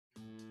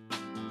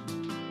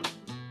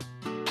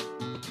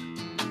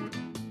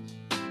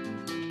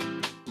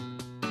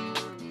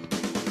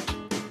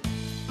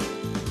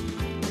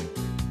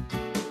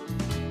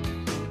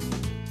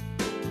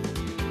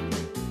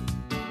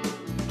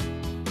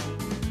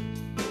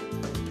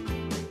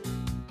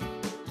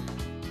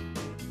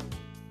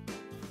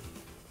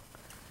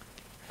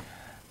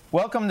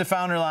Welcome to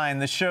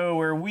FounderLine, the show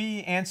where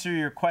we answer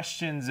your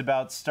questions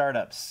about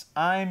startups.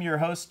 I'm your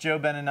host, Joe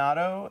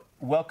Beninato.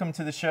 Welcome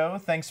to the show.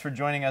 Thanks for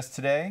joining us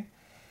today.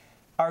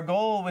 Our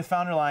goal with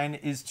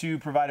FounderLine is to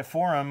provide a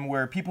forum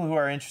where people who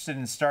are interested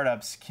in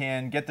startups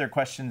can get their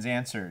questions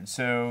answered.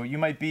 So you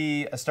might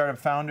be a startup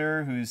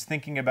founder who's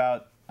thinking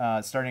about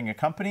starting a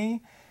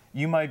company.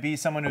 You might be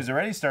someone who's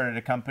already started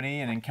a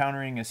company and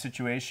encountering a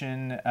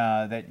situation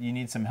that you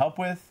need some help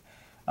with.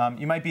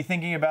 You might be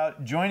thinking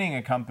about joining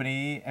a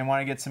company and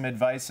want to get some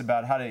advice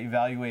about how to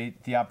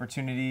evaluate the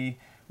opportunity.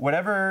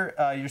 Whatever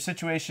your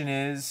situation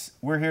is,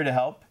 we're here to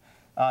help.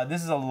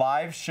 This is a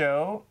live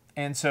show,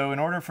 and so in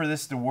order for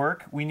this to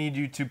work, we need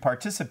you to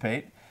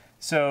participate.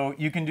 So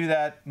you can do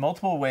that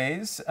multiple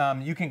ways.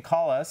 You can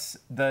call us.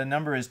 The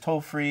number is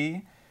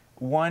toll-free,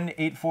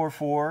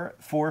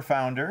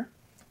 1-844-4FOUNDER,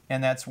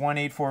 and that's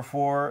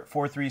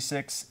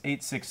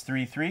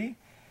 1-844-436-8633.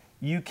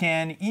 You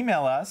can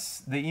email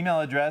us. The email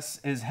address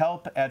is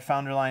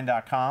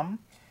help@founderline.com.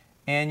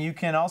 And you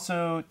can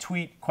also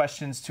tweet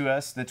questions to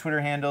us. The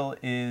Twitter handle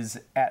is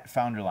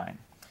 @FounderLine.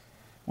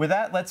 With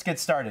that, let's get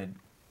started.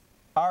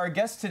 Our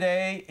guest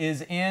today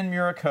is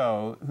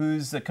Miura-Ko,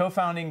 who's the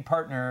co-founding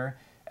partner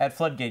at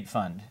FLOODGATE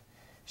Fund.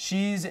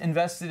 She's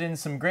invested in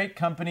some great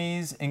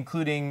companies,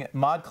 including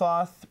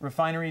ModCloth,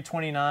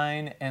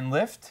 Refinery29, and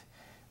Lyft.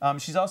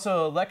 She's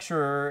also a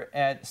lecturer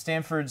at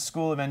Stanford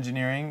School of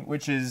Engineering,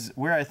 which is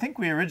where I think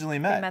we originally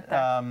met. We met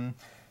there.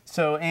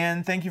 So,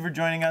 Anne, thank you for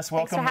joining us.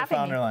 Welcome to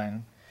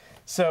FounderLine.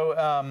 So,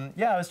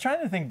 yeah, I was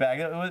trying to think back.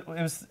 It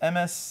was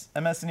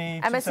MS&E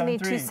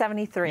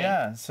 273.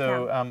 Yeah.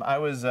 So I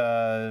was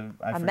a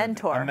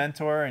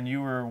mentor, and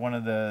you were one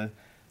of the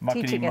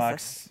muckety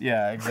mucks.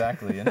 Yeah,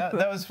 exactly. And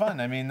that was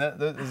fun. I mean, that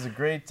was a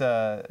great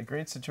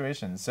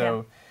situation.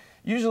 So,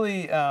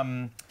 usually.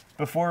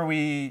 Before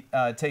we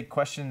take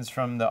questions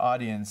from the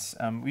audience,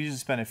 we usually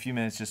spend a few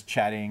minutes just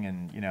chatting,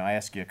 and I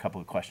ask you a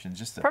couple of questions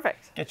just to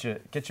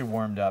get you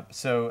warmed up.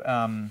 So,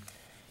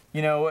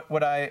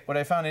 what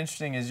I found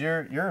interesting is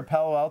you're a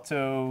Palo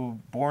Alto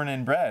born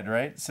and bred,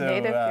 right? So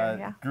native here,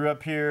 yeah. Grew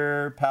up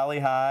here,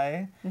 Pali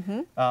High,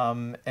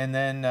 and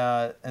then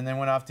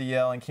went off to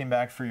Yale and came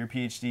back for your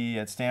PhD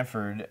at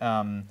Stanford.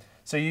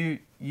 So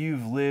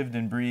you've lived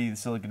and breathed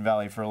Silicon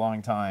Valley for a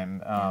long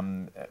time,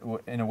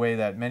 in a way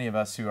that many of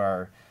us who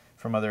are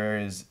from other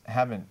areas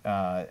haven't,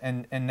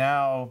 and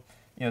now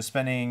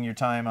spending your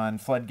time on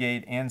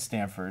FLOODGATE and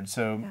Stanford.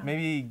 So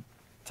maybe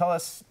tell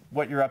us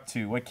what you're up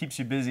to, what keeps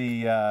you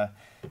busy,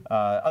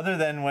 other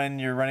than when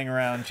you're running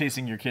around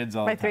chasing your kids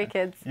all the time. My 3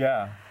 kids.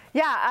 Yeah.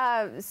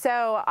 Yeah.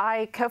 So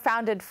I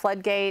co-founded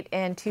FLOODGATE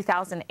in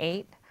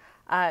 2008.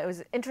 It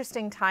was an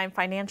interesting time,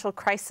 financial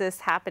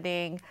crisis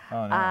happening.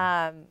 Oh,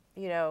 no.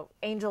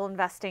 Angel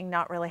investing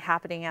not really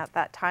happening at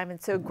that time,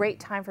 and so a great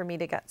time for me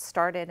to get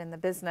started in the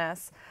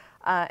business.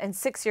 And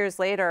 6 years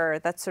later,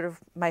 that's sort of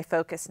my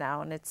focus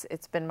now, and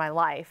it's been my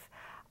life.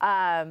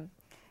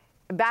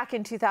 Back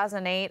in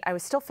 2008, I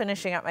was still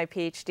finishing up my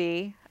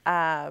PhD.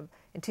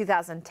 In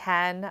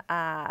 2010,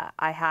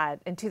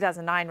 in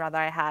 2009 rather,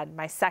 I had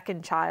my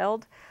second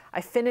child.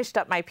 I finished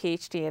up my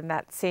PhD in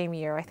that same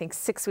year, I think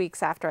 6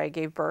 weeks after I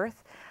gave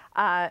birth.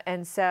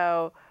 And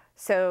so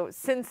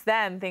since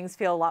then, things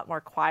feel a lot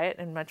more quiet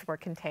and much more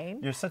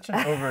contained. You're such an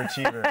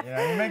overachiever.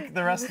 You make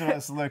the rest of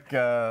us look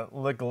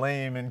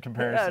lame in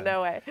comparison.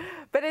 No way.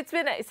 But it's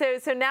been so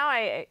now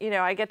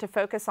I get to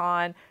focus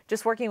on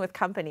just working with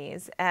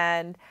companies,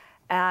 and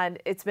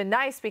it's been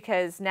nice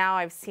because now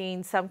I've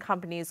seen some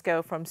companies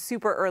go from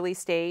super early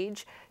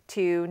stage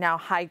to now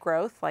high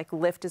growth. Like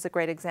Lyft is a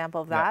great example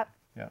of that.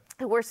 Yeah.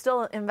 We're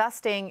still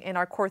investing in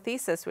our core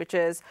thesis, which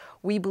is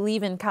we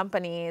believe in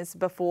companies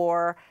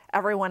before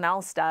everyone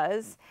else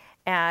does,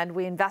 and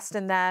we invest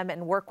in them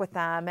and work with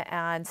them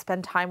and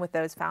spend time with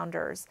those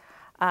founders.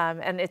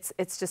 And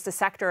it's just a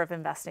sector of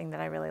investing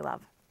that I really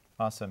love.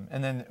 Awesome.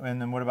 And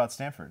then what about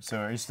Stanford? So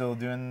are you still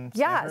doing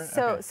Stanford?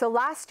 Yeah. So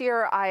last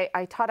year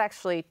I taught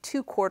actually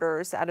 2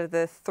 quarters out of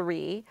the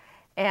 3,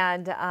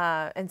 and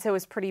so it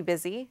was pretty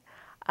busy.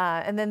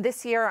 And then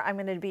this year, I'm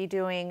going to be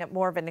doing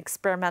more of an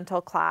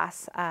experimental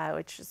class,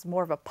 which is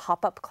more of a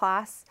pop-up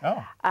class,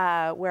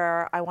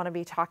 where I want to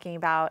be talking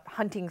about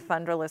hunting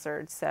thunder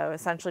lizards. So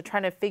essentially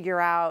trying to figure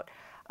out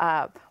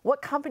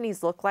what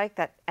companies look like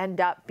that end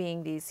up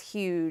being these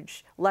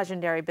huge,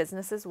 legendary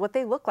businesses, what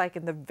they look like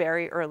in the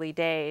very early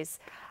days,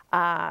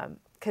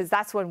 because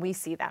that's when we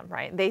see them,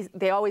 right?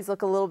 They always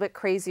look a little bit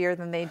crazier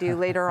than they do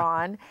later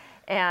on,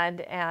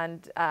 and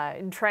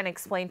trying to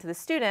explain to the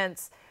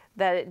students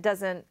that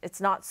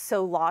it's not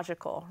so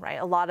logical, right?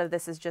 A lot of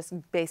this is just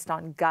based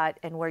on gut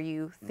and where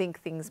you think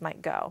things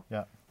might go.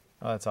 Yeah,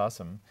 oh, that's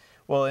awesome.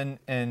 Well,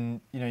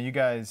 and you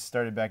guys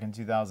started back in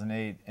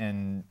 2008,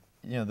 and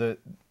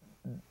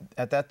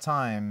at that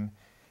time,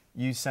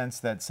 you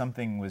sensed that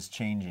something was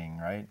changing,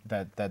 right?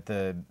 That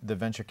the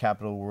venture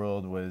capital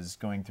world was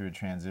going through a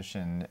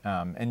transition,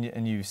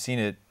 and you've seen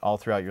it all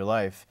throughout your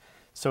life.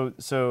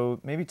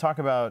 So maybe talk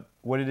about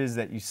what it is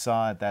that you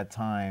saw at that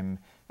time,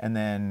 and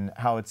then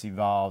how it's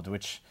evolved,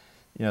 which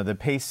the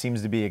pace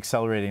seems to be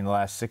accelerating the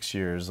last 6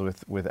 years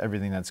with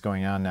everything that's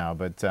going on now.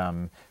 But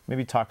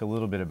maybe talk a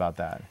little bit about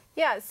that.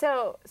 Yeah,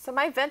 so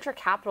my venture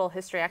capital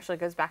history actually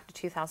goes back to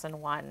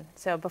 2001.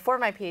 So before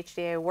my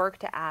PhD, I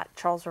worked at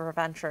Charles River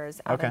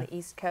Ventures out on the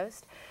East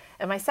Coast.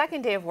 And my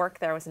second day of work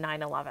there was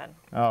 9/11.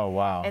 Oh,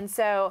 wow. And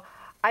so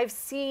I've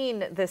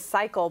seen this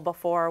cycle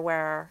before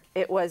where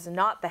it was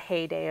not the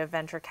heyday of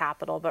venture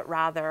capital, but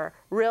rather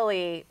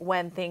really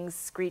when things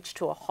screeched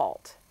to a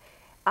halt.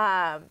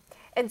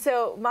 And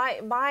so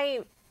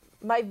my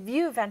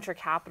view of venture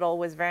capital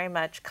was very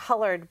much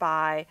colored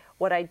by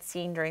what I'd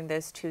seen during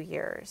those 2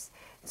 years.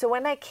 So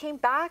when I came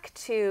back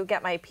to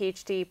get my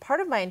PhD, part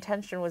of my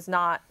intention was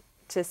not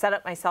to set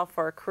up myself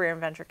for a career in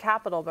venture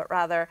capital, but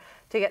rather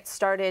to get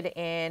started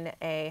in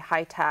a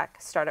high-tech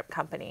startup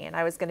company. And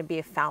I was going to be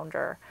a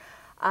founder.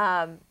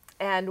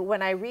 And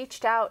when I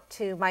reached out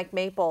to Mike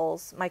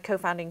Maples, my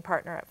co-founding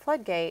partner at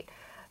FLOODGATE,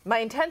 my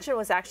intention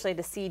was actually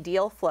to see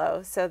deal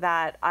flow so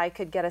that I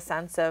could get a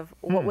sense of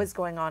what was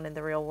going on in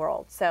the real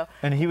world.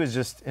 And he was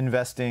just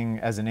investing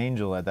as an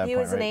angel at that point, He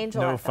was an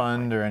angel. No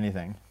fund or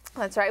anything.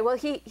 That's right. Well,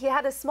 he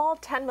had a small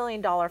 $10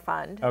 million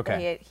fund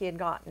that he had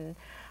gotten.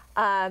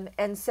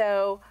 And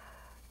so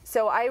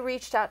I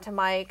reached out to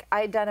Mike.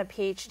 I had done a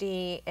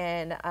PhD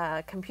in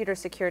computer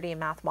security and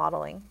math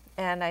modeling.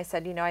 And I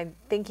said, I'm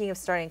thinking of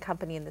starting a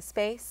company in the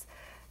space.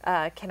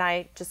 Can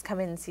I just come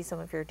in and see some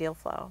of your deal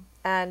flow?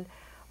 And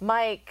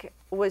Mike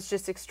was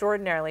just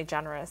extraordinarily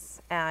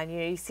generous. And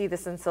you see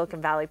this in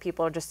Silicon Valley.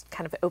 People just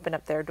kind of open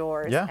up their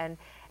doors. Yeah.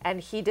 And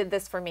he did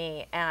this for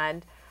me.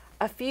 And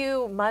a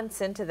few months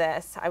into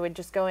this, I would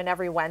just go in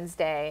every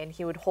Wednesday, and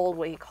he would hold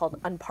what he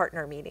called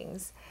unpartner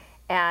meetings.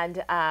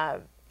 And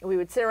we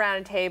would sit around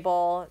a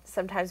table.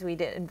 Sometimes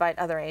we'd invite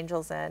other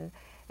angels in,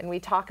 and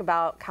we'd talk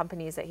about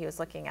companies that he was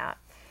looking at.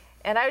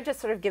 And I would just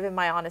sort of give him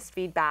my honest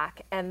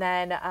feedback. And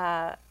then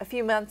a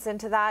few months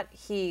into that,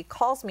 he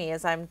calls me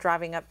as I'm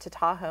driving up to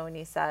Tahoe, and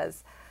he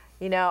says,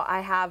 I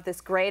have this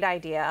great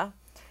idea.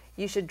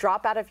 You should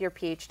drop out of your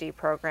PhD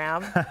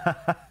program.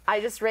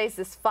 I just raised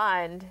this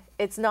fund.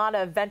 It's not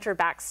a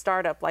venture-backed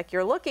startup like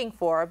you're looking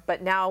for,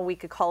 but now we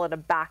could call it a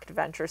backed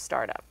venture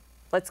startup.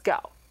 Let's go.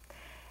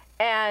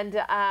 And,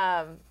 and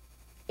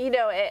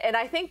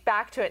I think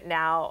back to it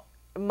now,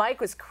 Mike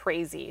was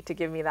crazy to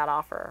give me that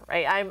offer,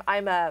 right?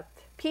 I'm a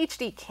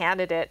PhD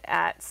candidate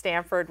at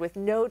Stanford with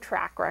no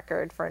track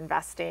record for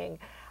investing.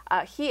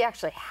 He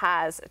actually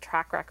has a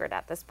track record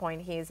at this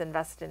point. He's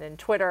invested in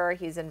Twitter.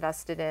 He's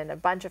invested in a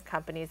bunch of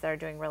companies that are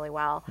doing really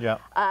well. Yeah.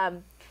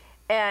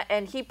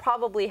 And he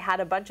probably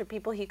had a bunch of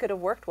people he could have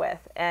worked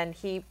with. And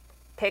he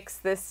picks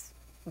this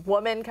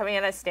woman coming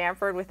in at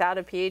Stanford without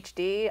a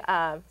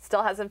PhD,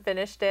 still hasn't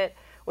finished it,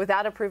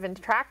 without a proven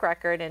track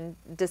record, and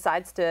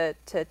decides to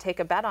take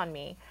a bet on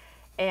me.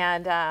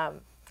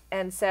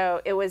 And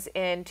so it was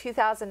in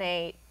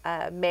 2008,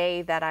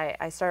 May, that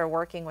I started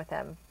working with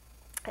him.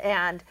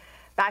 And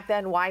back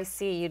then,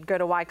 YC, you'd go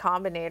to Y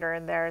Combinator,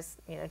 and there's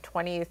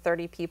 20 or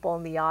 30 people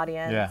in the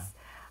audience.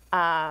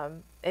 Yeah.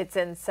 It's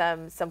in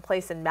some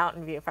place in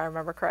Mountain View, if I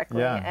remember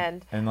correctly. Yeah.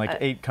 And like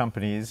 8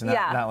 companies,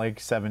 not like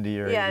 70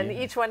 or 80. Yeah, and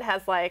each one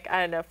has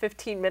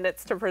 15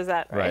 minutes to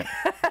present, right?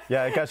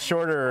 Yeah, it got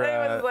shorter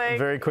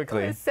very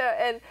quickly.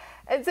 So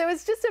so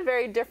it's just a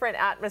very different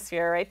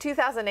atmosphere, right?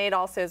 2008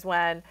 also is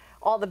when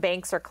all the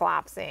banks are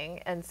collapsing.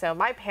 And so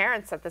my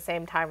parents at the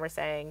same time were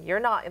saying,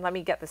 let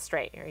me get this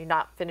straight, you're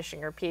not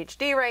finishing your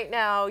PhD right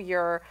now,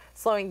 you're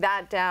slowing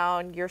that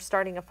down, you're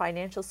starting a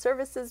financial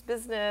services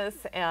business,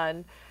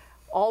 and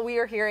all we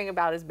are hearing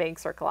about is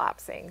banks are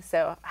collapsing.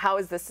 So how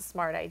is this a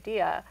smart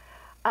idea?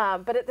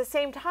 But at the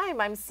same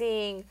time, I'm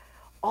seeing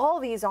all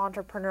these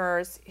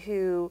entrepreneurs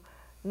who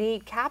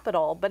need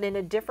capital, but in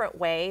a different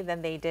way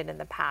than they did in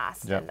the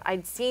past. Yep. And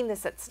I'd seen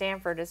this at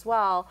Stanford as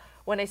well.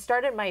 When I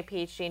started my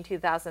PhD in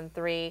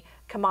 2003,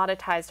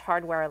 commoditized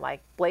hardware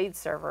like blade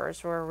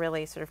servers were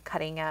really sort of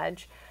cutting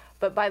edge.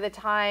 But by the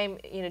time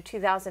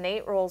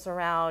 2008 rolls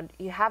around,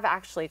 you have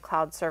actually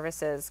cloud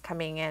services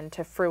coming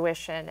into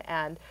fruition,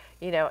 and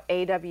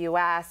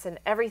AWS, and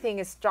everything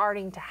is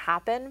starting to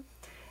happen.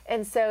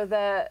 And so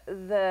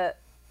the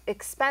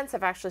expense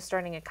of actually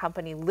starting a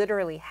company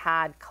literally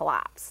had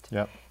collapsed.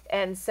 Yep.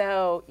 And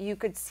so you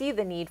could see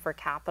the need for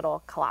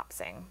capital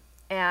collapsing.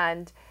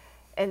 And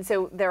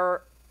so there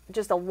are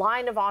just a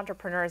line of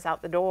entrepreneurs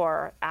out the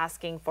door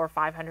asking for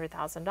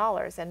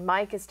 $500,000. And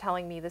Mike is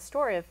telling me the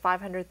story of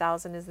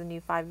 $500,000 is the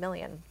new $5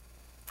 million.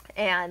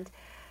 And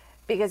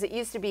because it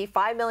used to be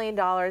 $5 million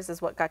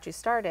is what got you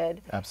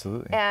started.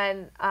 Absolutely.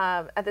 And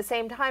at the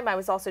same time, I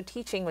was also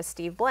teaching with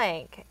Steve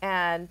Blank.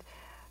 And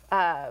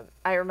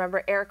I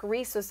remember Eric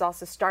Ries was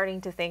also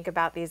starting to think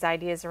about these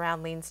ideas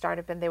around lean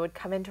startup, and they would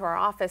come into our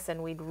office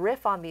and we'd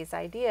riff on these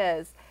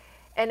ideas.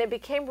 And it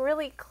became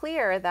really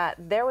clear that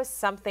there was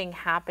something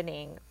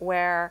happening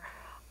where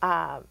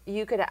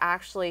you could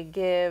actually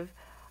give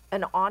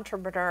an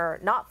entrepreneur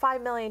not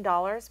 $5 million,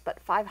 but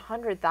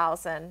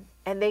 $500,000,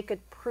 and they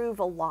could prove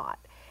a lot.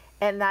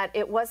 And that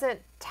it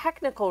wasn't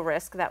technical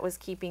risk that was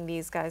keeping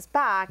these guys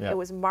back, Yep. It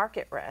was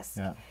market risk.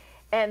 Yeah.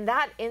 And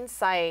that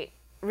insight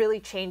really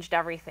changed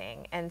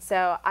everything. And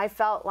so I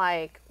felt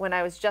like when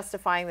I was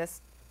justifying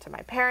this to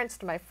my parents,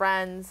 to my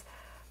friends,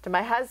 to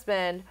my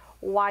husband,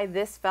 why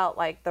this felt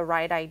like the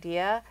right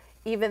idea,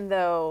 even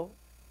though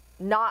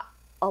not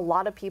a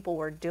lot of people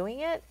were doing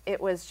it. It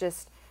was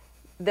just,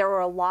 there were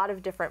a lot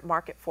of different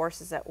market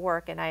forces at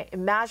work. And I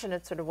imagine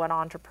it's sort of what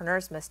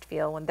entrepreneurs must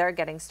feel when they're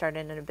getting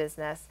started in a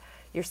business.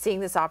 You're seeing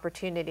this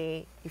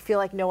opportunity, you feel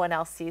like no one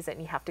else sees it,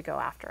 and you have to go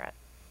after it.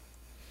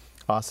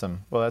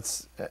 Awesome. Well,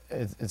 it's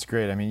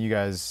great. I mean, you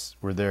guys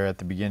were there at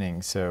the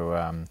beginning.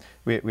 So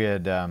we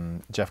had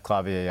Jeff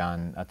Clavier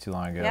on not too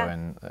long ago,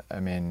 and I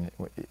mean,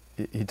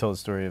 he told a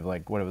story of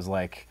like what it was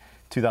like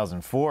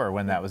 2004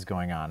 when that was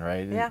going on,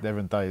 right? Yeah.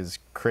 Everyone thought he was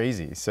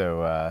crazy.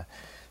 So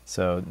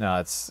no,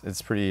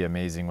 it's pretty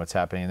amazing what's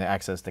happening. The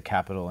access to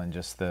capital and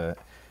just the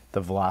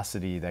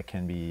velocity that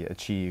can be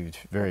achieved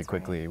very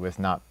quickly with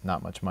not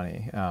much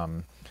money.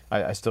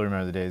 I still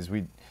remember the days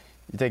you're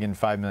taking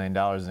 $5 million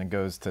and it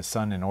goes to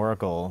Sun and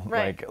Oracle,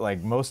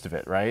 like most of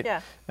it, right?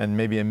 Yeah. And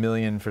maybe $1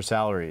 million for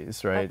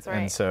salaries, right? That's right.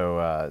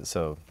 And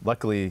so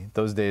luckily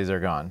those days are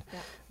gone.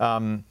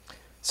 Yeah.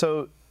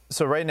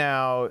 So right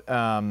now,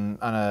 on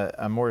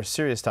a more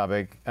serious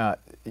topic,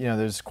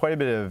 there's quite a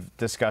bit of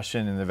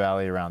discussion in the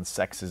Valley around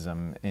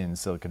sexism in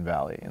Silicon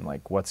Valley and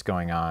like what's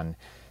going on.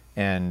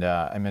 And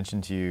I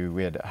mentioned to you,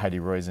 we had Heidi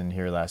Roizen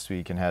here last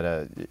week and had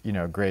a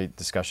great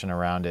discussion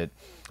around it.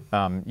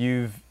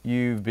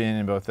 You've been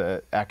in both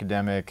the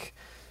academic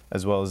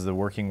as well as the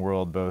working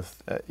world,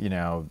 both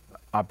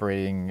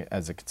operating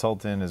as a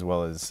consultant as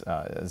well as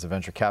a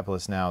venture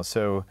capitalist now.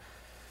 So,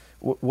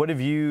 what have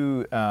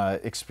you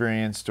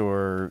experienced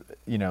or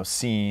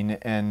seen,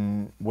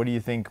 and what do you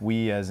think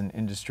we as an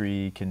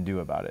industry can do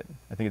about it?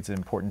 I think it's an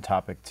important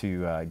topic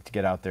to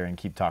get out there and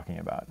keep talking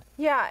about.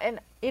 Yeah,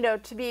 and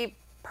to be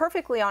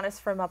perfectly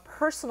honest, from a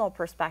personal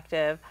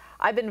perspective,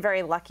 I've been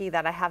very lucky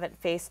that I haven't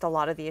faced a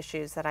lot of the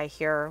issues that I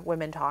hear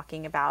women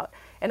talking about.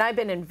 And I've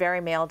been in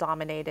very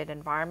male-dominated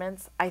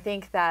environments. I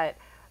think that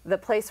the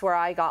place where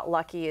I got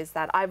lucky is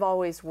that I've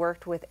always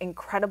worked with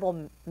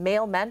incredible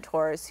male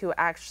mentors who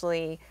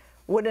actually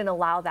wouldn't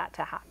allow that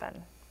to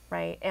happen,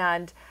 right?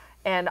 And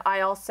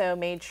I also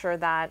made sure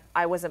that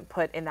I wasn't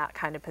put in that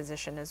kind of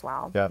position as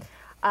well.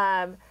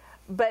 Yeah.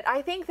 But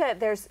I think that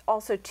there's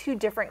also two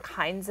different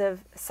kinds of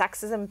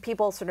sexism.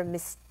 People sort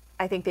of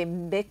I think they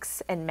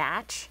mix and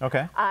match.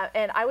 Okay.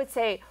 And I would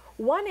say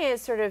one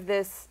is sort of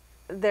this,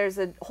 there's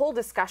a whole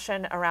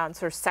discussion around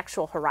sort of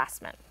sexual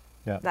harassment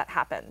that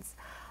happens.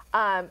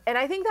 And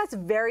I think that's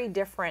very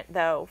different,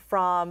 though,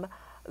 from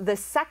the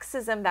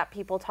sexism that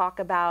people talk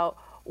about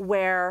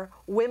where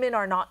women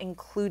are not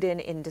included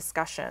in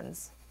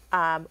discussions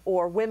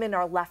or women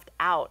are left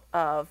out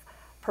of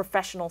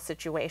professional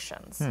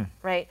situations,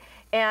 right?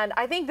 And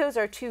I think those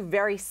are two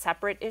very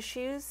separate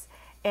issues,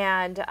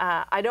 and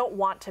I don't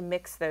want to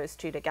mix those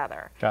two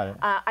together. Got it.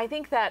 I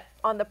think that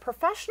on the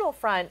professional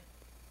front,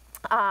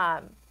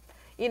 one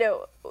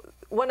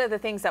of the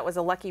things that was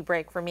a lucky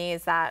break for me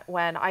is that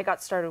when I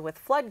got started with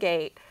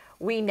FLOODGATE,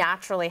 we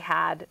naturally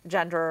had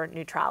gender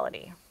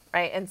neutrality,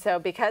 right? And so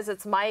because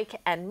it's Mike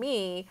and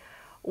me,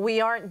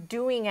 we aren't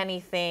doing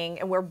anything,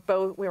 and we were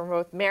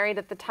both married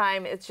at the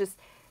time. It's just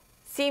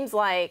seems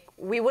like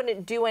we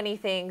wouldn't do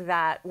anything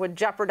that would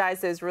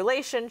jeopardize those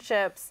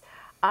relationships.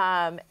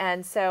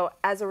 And so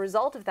as a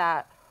result of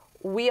that,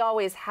 we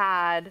always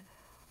had,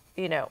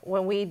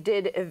 when we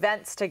did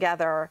events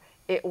together,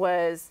 it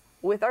was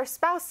with our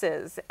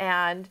spouses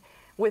and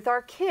with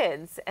our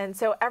kids. And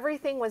so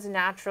everything was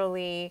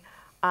naturally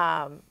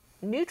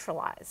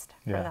neutralized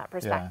from that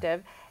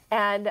perspective.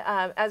 Yeah. And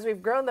as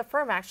we've grown the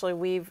firm, actually,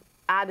 we've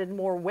added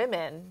more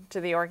women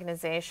to the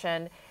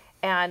organization.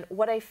 And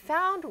what I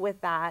found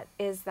with that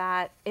is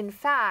that, in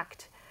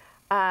fact,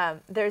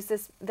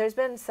 there's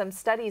been some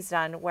studies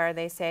done where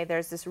they say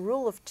there's this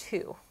rule of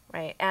two,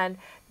 right? And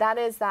that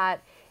is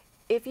that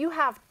if you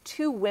have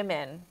two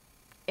women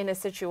in a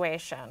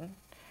situation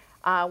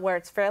where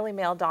it's fairly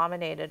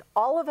male-dominated,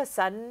 all of a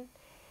sudden,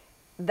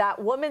 that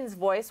woman's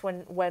voice,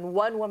 when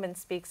one woman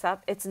speaks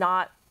up, it's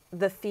not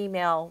the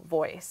female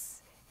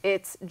voice.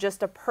 It's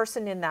just a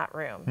person in that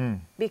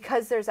room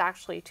because there's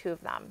actually two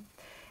of them.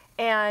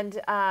 And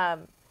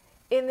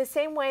in the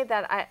same way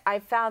that I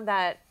found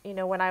that,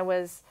 when I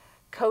was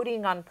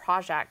coding on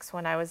projects,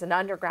 when I was an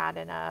undergrad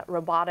in a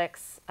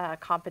robotics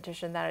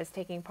competition that I was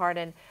taking part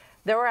in,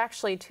 there were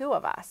actually two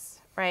of us,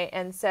 right?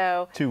 And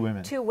so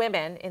two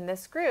women in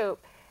this group.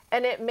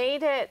 And it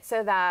made it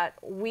so that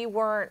we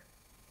weren't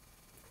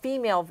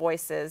female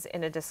voices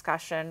in a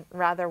discussion,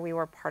 rather we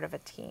were part of a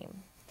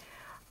team.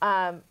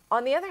 On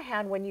the other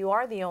hand, when you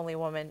are the only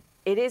woman,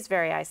 it is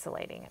very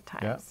isolating at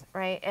times,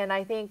 right? And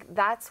I think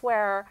that's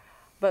where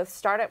both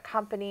startup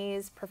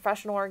companies,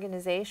 professional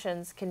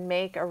organizations can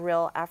make a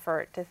real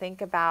effort to think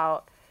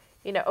about,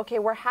 okay,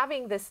 we're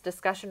having this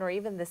discussion or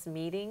even this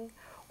meeting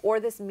or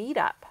this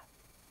meetup,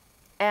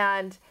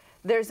 and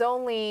there's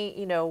only,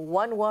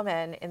 one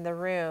woman in the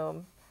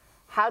room.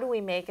 How do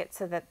we make it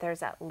so that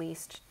there's at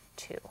least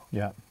two?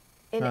 Yeah.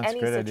 In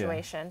any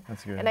situation.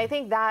 That's good. And I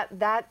think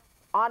that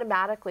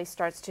automatically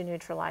starts to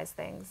neutralize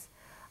things.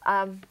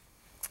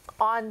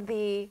 On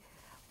the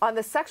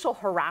sexual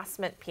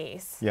harassment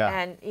piece,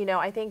 and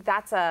I think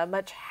that's a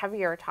much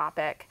heavier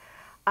topic.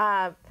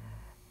 That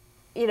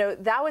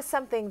was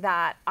something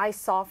that I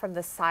saw from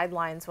the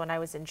sidelines when I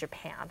was in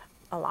Japan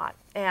a lot,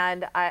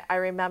 and I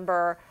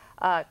remember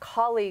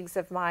colleagues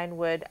of mine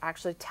would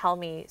actually tell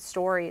me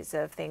stories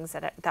of things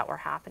that were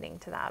happening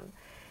to them.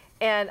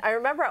 And I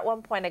remember at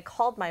one point I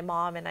called my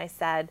mom and I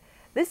said,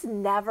 this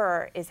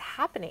never is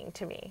happening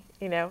to me.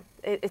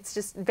 It's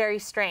just very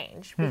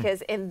strange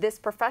because in this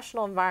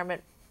professional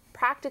environment,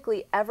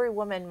 practically every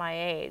woman my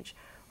age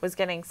was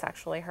getting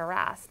sexually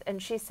harassed.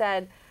 And she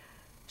said,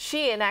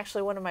 and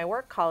actually one of my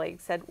work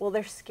colleagues said, well,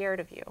 they're scared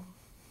of you,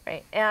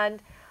 right?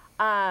 And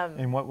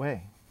in what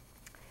way?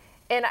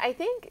 And I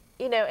think,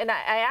 and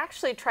I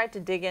actually tried to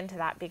dig into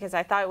that because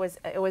I thought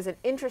it was an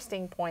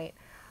interesting point.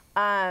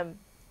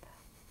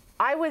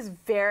 I was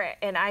very,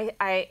 and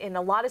I in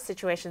a lot of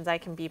situations I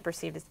can be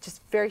perceived as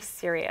just very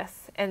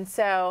serious. And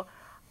so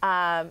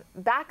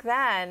back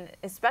then,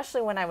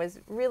 especially when I was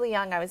really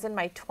young, I was in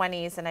my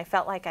 20s and I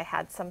felt like I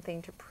had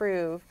something to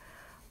prove.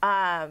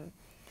 When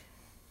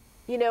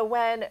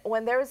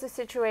there was a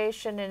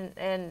situation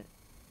and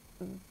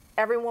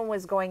everyone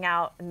was going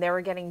out and they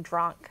were getting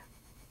drunk,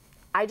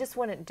 I just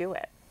wouldn't do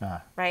it,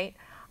 right?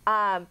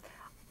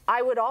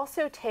 I would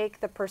also take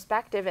the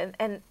perspective,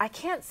 and I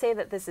can't say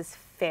that this is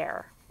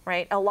fair,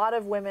 right? A lot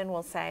of women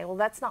will say, well,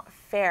 that's not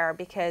fair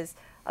because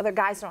other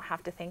guys don't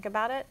have to think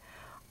about it.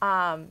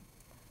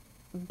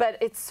 But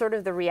it's sort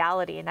of the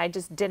reality, and I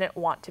just didn't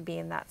want to be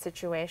in that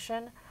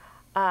situation.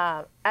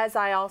 As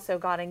I also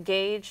got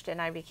engaged and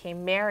I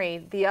became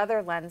married, the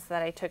other lens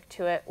that I took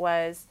to it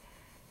was,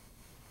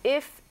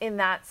 if in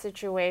that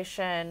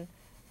situation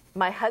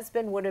my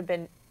husband would have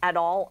been at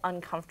all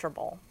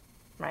uncomfortable,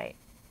 right,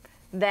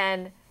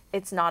 then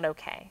it's not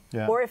okay.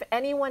 Yeah. Or if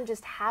anyone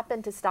just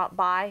happened to stop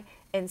by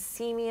and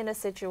see me in a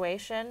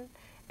situation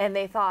and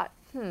they thought,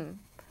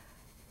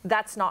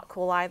 that's not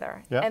cool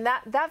either. Yeah. And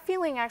that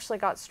feeling actually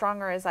got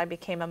stronger as I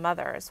became a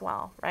mother as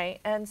well,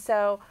 right? And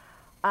so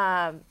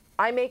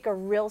I make a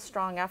real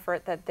strong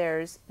effort that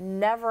there's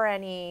never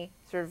any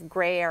sort of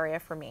gray area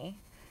for me.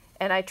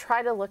 And I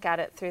try to look at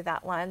it through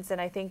that lens, and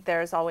I think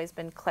there's always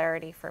been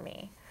clarity for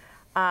me.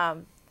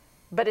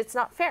 But it's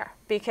not fair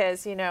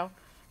because,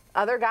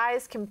 other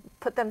guys can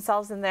put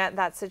themselves in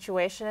that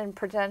situation and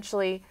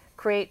potentially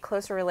create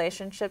closer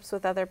relationships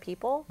with other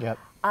people. Yep.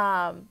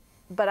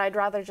 But I'd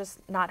rather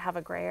just not have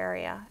a gray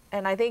area.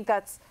 And I think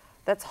that's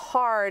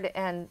hard,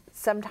 and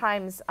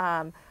sometimes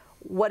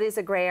what is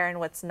a gray area and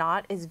what's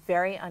not is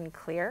very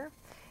unclear.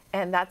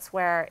 And that's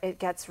where it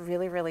gets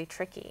really, really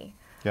tricky.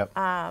 Yep.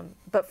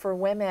 But for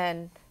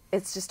women,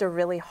 it's just a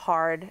really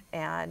hard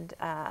and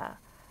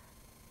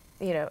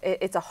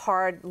it's a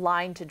hard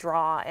line to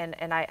draw,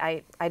 and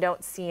I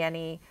don't see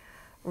any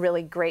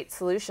really great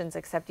solutions,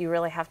 except you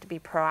really have to be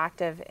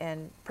proactive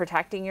in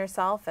protecting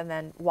yourself and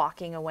then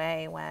walking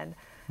away when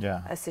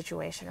a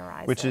situation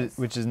arises.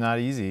 Which is not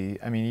easy.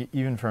 I mean,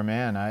 even for a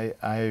man, I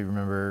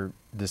remember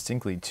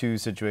distinctly 2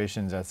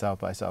 situations at South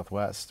by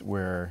Southwest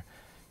where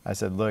I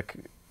said, look,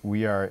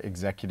 we are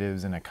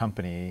executives in a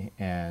company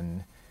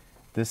and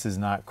this is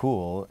not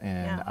cool,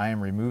 and I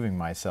am removing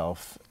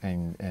myself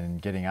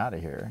and getting out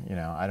of here.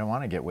 I don't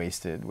want to get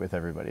wasted with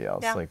everybody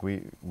else. Yeah. Like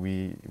we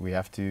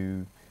have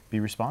to be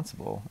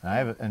responsible.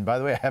 And by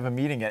the way, I have a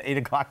meeting at 8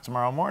 o'clock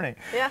tomorrow morning.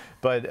 Yeah.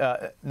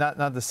 But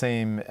not the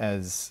same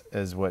as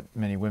what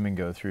many women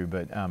go through.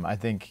 But I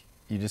think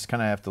you just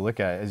kind of have to look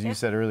at it, as you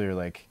said earlier.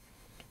 Like,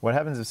 what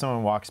happens if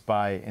someone walks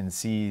by and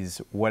sees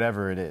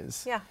whatever it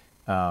is? Yeah.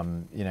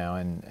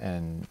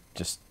 And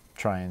just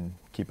try and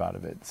keep out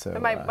of it. So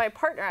my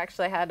partner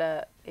actually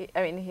had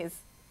he's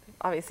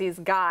obviously a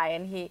guy,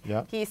 and he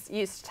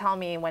used to tell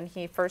me when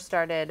he first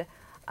started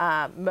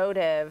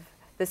Motive,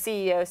 the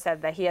CEO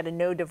said that he had a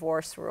no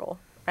divorce rule,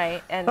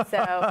 right? And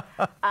so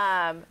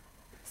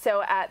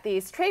so at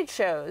these trade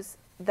shows,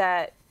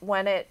 that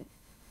when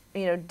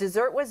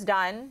dessert was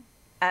done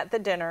at the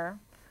dinner,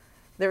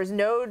 there was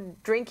no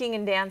drinking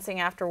and dancing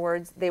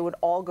afterwards. They would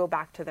all go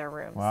back to their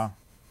rooms. Wow,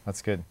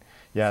 that's good.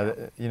 Yeah,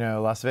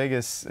 Las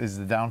Vegas is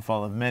the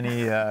downfall of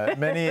many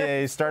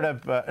a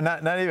startup, not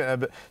even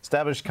an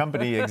established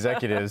company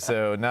executives.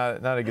 So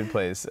not a good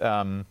place.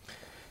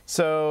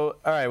 So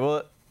all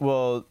right,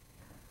 well,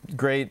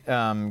 great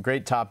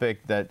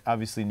topic that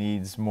obviously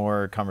needs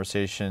more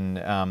conversation.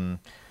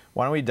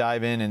 Why don't we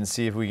dive in and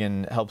see if we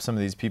can help some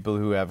of these people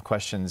who have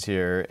questions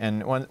here?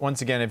 And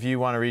once again, if you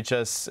want to reach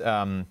us,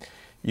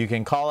 you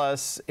can call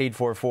us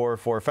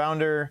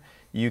 844-4FOUNDER.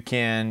 You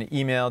can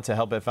email to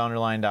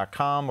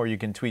help@founderline.com, or you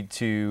can tweet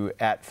to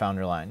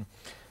 @founderline.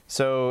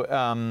 So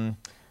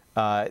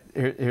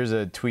here's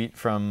a tweet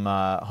from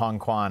Hong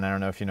Kwan. I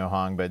don't know if you know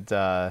Hong, but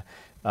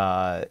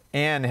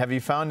Anne, have you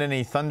found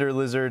any Thunder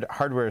Lizard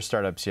hardware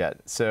startups yet?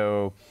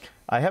 So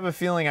I have a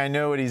feeling I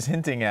know what he's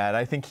hinting at.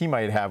 I think he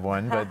might have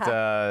one,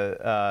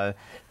 but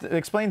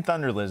explain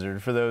Thunder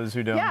Lizard for those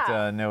who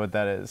don't know what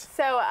that is.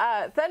 So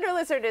Thunder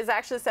Lizard is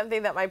actually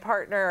something that my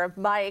partner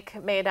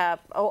Mike made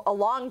up a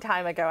long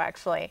time ago,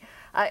 actually.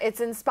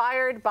 It's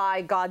inspired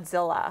by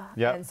Godzilla.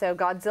 Yep. And so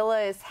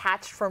Godzilla is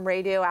hatched from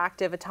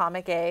radioactive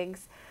atomic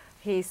eggs.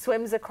 He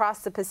swims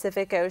across the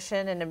Pacific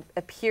Ocean and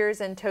appears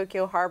in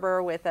Tokyo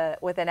Harbor with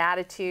an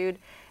attitude,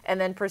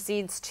 and then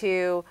proceeds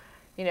to,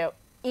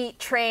 eat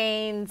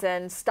trains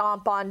and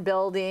stomp on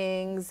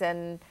buildings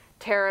and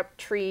tear up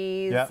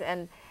trees.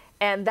 Yep.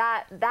 And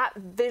that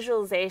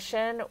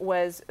visualization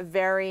was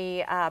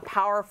very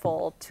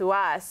powerful to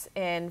us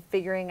in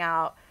figuring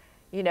out,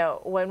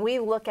 when we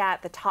look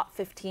at the top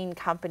 15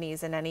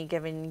 companies in any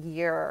given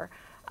year,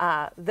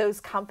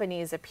 those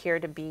companies appear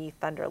to be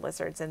Thunder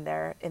Lizards in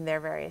their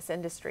various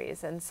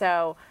industries. And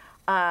so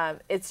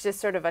it's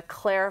just sort of a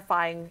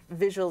clarifying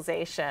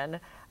visualization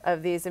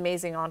of these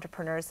amazing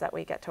entrepreneurs that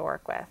we get to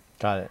work with.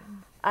 Got it.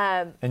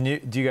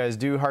 And do you guys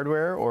do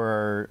hardware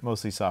or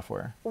mostly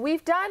software?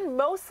 We've done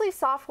mostly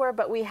software,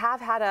 but we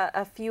have had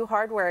a few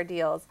hardware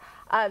deals.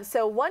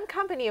 So one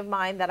company of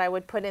mine that I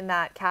would put in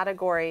that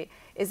category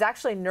is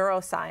actually a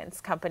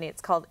neuroscience company.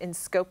 It's called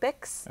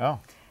Inscopix. Oh,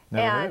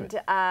 never heard of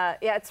it.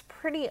 Yeah, it's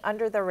pretty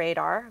under the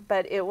radar,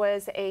 but it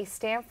was a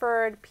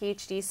Stanford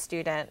PhD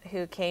student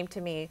who came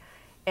to me,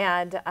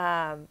 and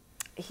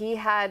he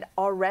had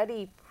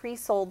already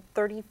pre-sold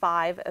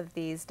 35 of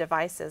these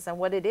devices. And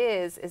what it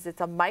is it's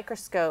a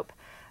microscope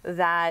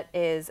that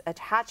is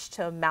attached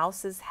to a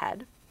mouse's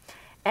head,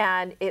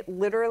 and it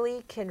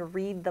literally can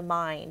read the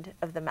mind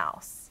of the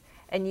mouse.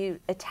 And you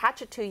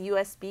attach it to a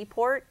USB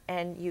port,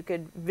 and you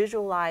could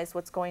visualize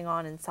what's going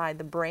on inside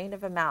the brain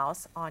of a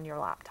mouse on your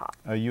laptop.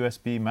 A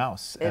USB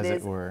mouse, as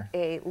it were.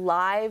 A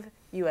live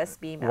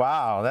USB mouse.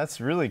 Wow, that's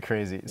really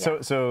crazy.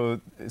 Yeah. So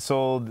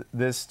sold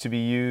this to be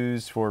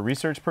used for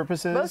research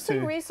purposes? Mostly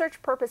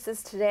research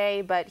purposes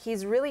today, but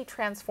he's really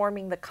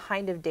transforming the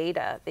kind of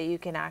data that you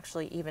can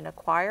actually even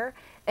acquire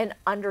and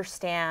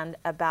understand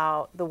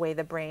about the way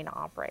the brain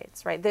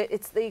operates, right?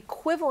 It's the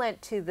equivalent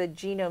to the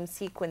genome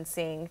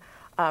sequencing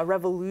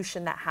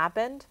revolution that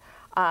happened.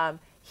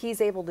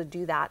 He's able to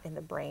do that in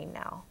the brain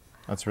now.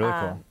 That's really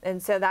cool.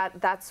 And so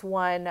that's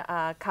one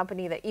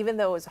company that, even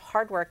though it was a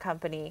hardware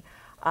company,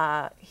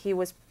 he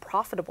was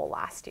profitable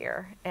last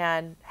year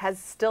and has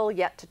still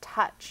yet to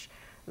touch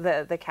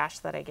the cash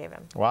that I gave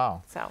him.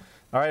 Wow. So.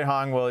 All right,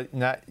 Hong. Well,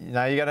 now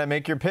you got to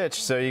make your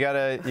pitch. So you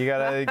gotta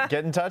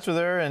get in touch with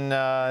her,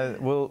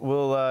 and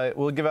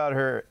we'll give out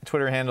her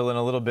Twitter handle in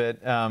a little bit.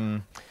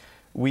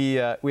 We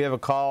have a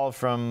call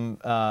from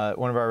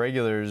one of our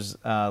regulars,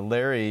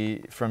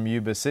 Larry from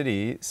Yuba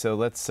City. So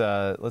let's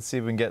see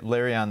if we can get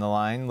Larry on the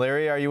line.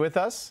 Larry, are you with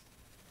us?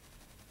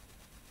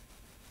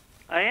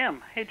 I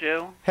am. Hey,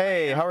 Joe.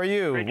 Hey, how are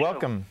you? Great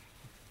Welcome.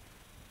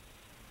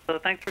 Show. So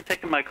thanks for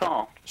taking my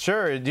call.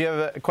 Sure. Do you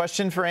have a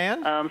question for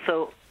Ann?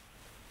 So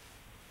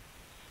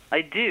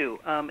I do,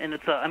 and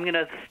I'm going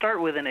to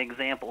start with an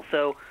example.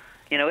 So,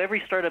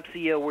 every startup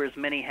CEO wears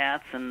many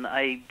hats, and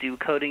I do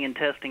coding and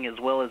testing as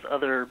well as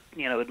other,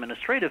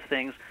 administrative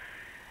things.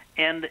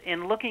 And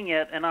in looking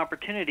at an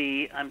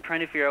opportunity, I'm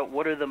trying to figure out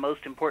what are the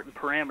most important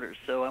parameters.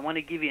 So I want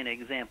to give you an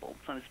example.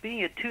 So I'm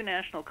speaking at 2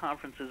 national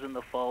conferences in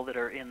the fall that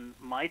are in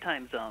my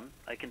time zone.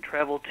 I can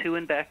travel to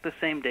and back the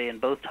same day, and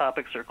both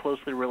topics are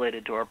closely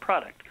related to our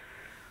product.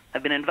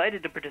 I've been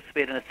invited to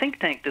participate in a think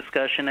tank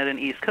discussion at an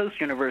East Coast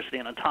university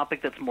on a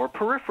topic that's more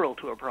peripheral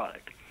to our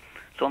product.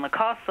 So on the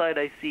cost side,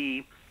 I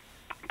see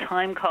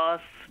time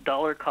costs,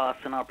 dollar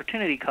costs, and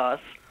opportunity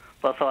costs.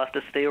 Plus, I'll have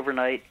to stay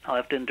overnight. I'll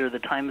have to endure the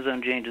time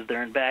zone changes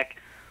there and back.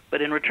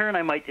 But in return,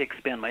 I might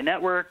expand my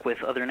network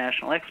with other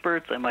national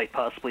experts. I might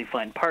possibly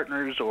find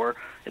partners or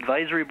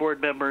advisory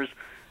board members,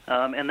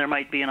 and there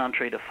might be an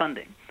entree to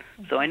funding.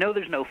 So I know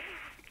there's no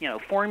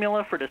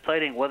formula for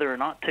deciding whether or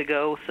not to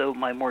go. So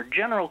my more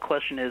general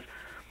question is,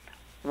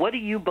 what do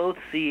you both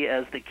see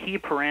as the key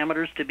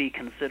parameters to be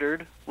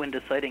considered when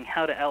deciding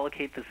how to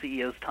allocate the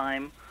CEO's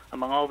time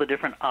among all the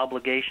different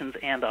obligations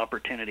and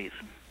opportunities?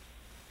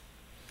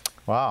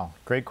 Wow,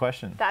 great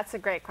question. That's a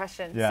great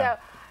question. Yeah.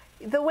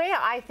 So the way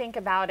I think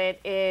about it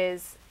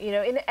is,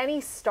 in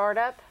any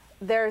startup,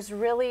 there's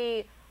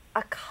really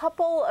a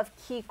couple of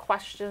key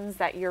questions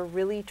that you're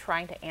really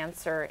trying to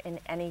answer in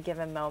any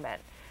given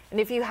moment. And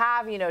if you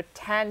have,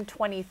 10,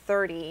 20,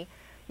 30,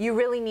 you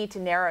really need to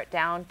narrow it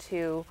down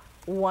to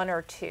 1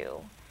 or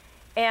 2.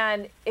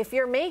 And if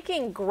you're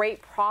making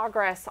great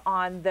progress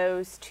on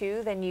those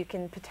 2, then you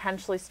can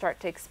potentially start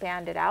to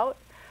expand it out.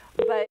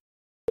 But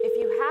if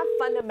you have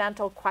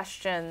fundamental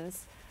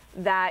questions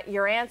that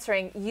you're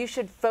answering, you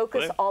should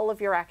focus all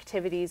of your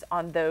activities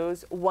on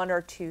those 1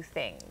 or 2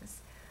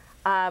 things.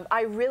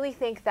 I really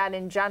think that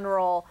in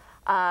general,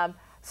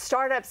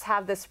 startups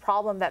have this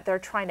problem that they're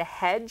trying to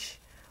hedge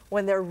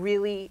when they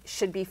really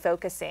should be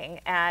focusing.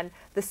 And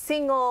the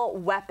single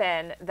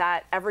weapon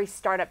that every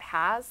startup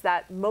has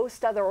that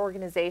most other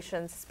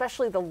organizations,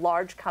 especially the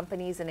large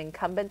companies and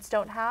incumbents,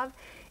 don't have,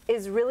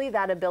 is really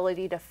that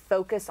ability to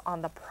focus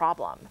on the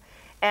problem.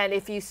 And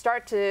if you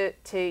start to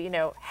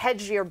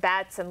hedge your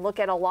bets and look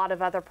at a lot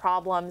of other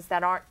problems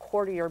that aren't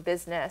core to your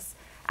business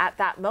at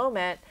that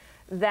moment,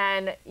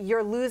 then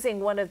you're losing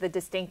one of the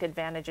distinct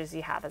advantages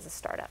you have as a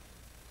startup.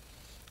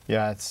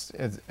 Yeah,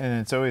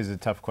 it's always a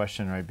tough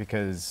question, right?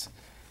 Because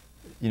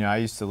I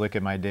used to look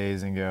at my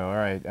days and go, all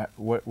right,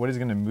 what is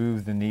going to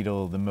move the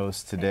needle the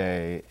most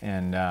today,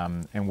 and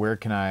where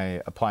can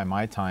I apply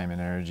my time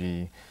and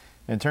energy?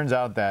 And it turns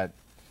out that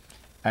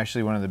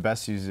actually one of the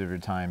best uses of your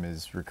time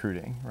is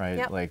recruiting, right?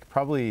 Yep. Like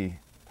probably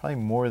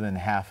more than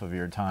half of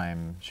your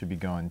time should be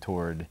going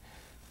toward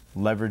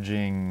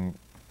leveraging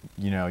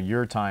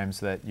your time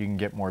so that you can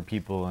get more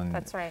people. And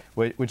that's right.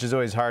 Which is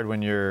always hard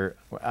when you're,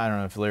 I don't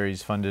know if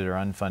Larry's funded or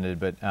unfunded,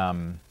 but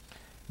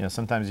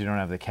sometimes you don't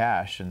have the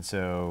cash, and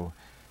so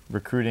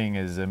recruiting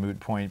is a moot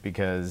point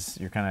because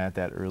you're kind of at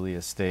that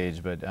earliest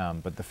stage. But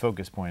the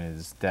focus point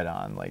is dead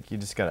on. Like you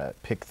just gotta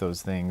pick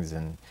those things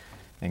and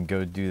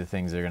go do the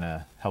things that are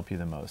gonna help you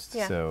the most.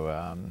 Yeah.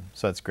 So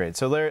that's great.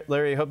 So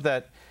Larry, hope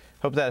that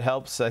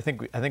helps. I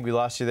think we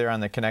lost you there on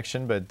the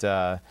connection,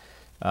 but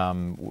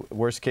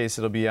worst case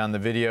it'll be on the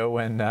video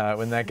when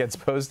that gets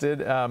posted.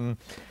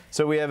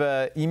 So we have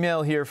an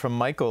email here from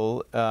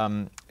Michael.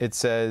 It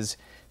says,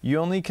 you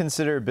only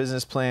consider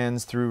business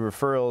plans through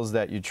referrals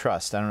that you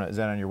trust. I don't know, is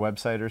that on your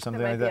website or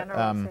something like that? It might be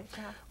on our website,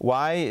 yeah.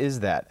 Why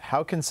is that?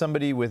 How can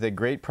somebody with a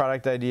great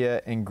product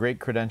idea and great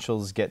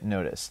credentials get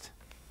noticed?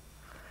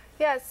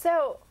 Yeah,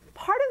 so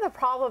part of the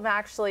problem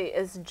actually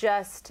is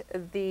just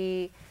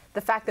the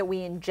fact that we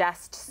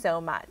ingest so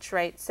much,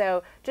 right?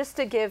 So just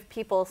to give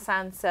people a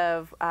sense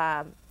of,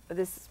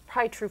 this is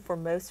probably true for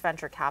most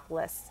venture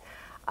capitalists,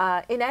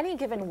 in any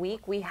given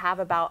week we have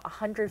about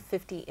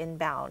 150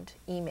 inbound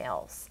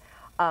emails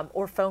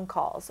or phone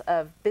calls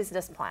of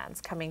business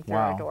plans coming through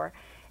our door.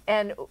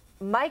 And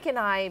Mike and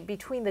I,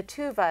 between the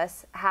two of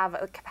us, have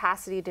a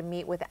capacity to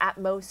meet with at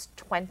most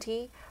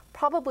 20,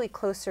 probably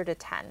closer to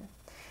 10.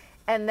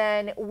 And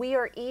then we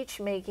are each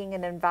making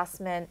an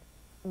investment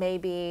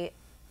maybe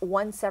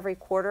once every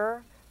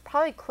quarter,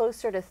 probably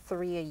closer to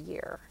 3 a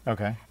year.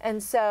 Okay.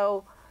 And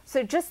so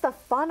just the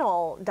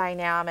funnel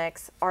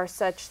dynamics are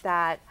such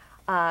that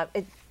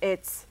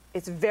it's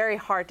very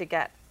hard to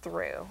get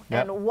through.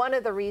 Yep. And one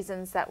of the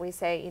reasons that we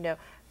say,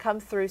 come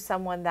through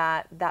someone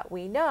that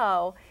we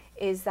know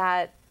is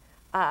that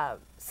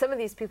some of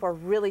these people are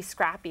really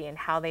scrappy in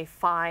how they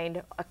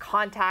find a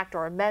contact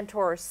or a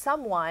mentor or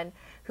someone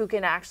who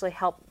can actually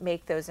help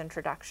make those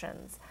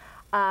introductions.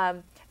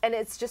 And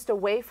it's just a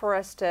way for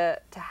us to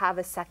have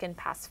a second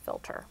pass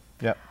filter.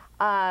 Yep.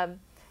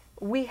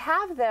 We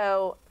have,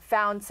 though,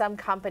 found some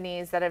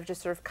companies that have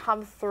just sort of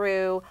come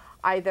through,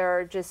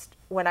 either just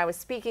when I was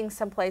speaking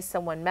someplace,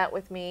 someone met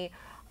with me,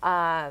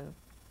 and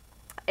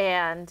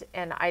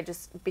I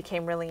just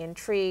became really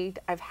intrigued.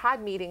 I've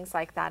had meetings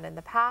like that in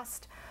the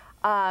past.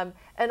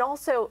 And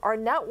also our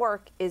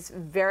network is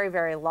very,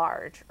 very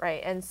large,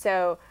 right? And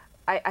so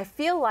I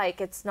feel like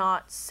it's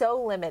not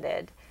so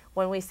limited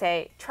when we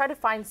say, try to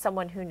find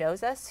someone who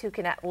knows us, who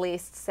can at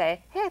least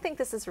say, hey, I think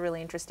this is a really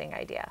interesting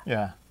idea.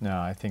 Yeah, no,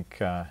 I think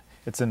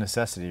it's a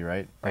necessity,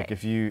 right? Like Right.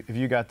 if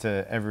you got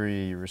to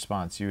every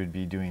response, you would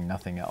be doing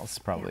nothing else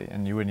probably,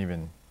 and you wouldn't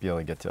even be able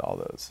to get to all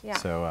those. Yeah.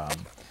 So,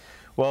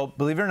 well,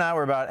 believe it or not,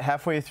 we're about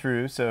halfway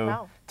through, so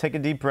Wow. take a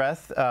deep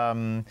breath.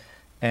 And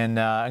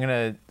I'm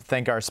going to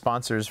thank our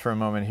sponsors for a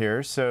moment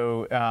here.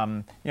 So,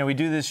 we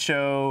do this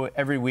show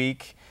every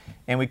week,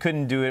 and we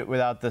couldn't do it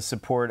without the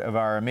support of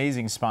our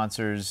amazing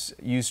sponsors,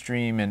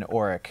 Ustream and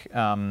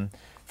Orrick.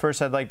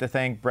 First, I'd like to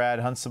thank Brad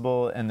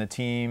Hunstable and the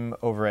team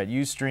over at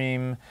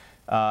Ustream.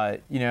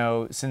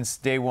 Since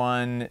day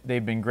one,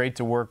 they've been great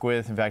to work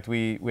with. In fact,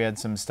 we had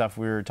some stuff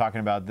we were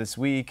talking about this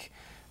week.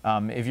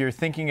 If you're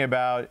thinking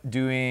about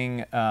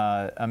doing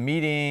a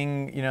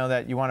meeting,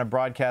 that you want to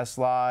broadcast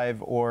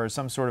live, or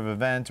some sort of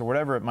event or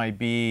whatever it might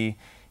be,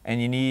 and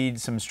you need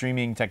some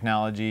streaming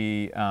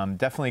technology,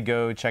 definitely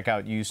go check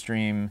out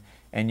Ustream,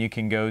 and you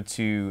can go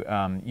to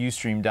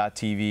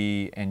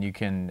ustream.tv and you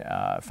can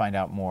find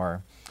out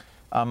more.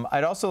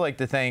 I'd also like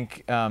to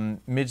thank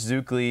Mitch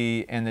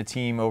Zuklie and the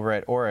team over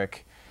at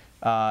Orrick.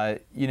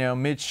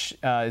 Mitch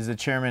is the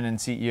chairman and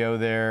CEO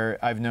there.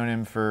 I've known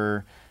him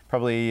for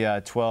probably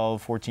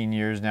 12, 14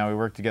 years now. We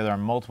work together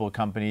on multiple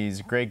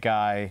companies. Great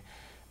guy.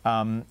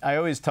 I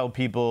always tell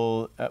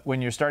people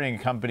when you're starting a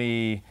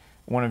company,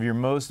 one of your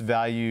most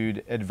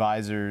valued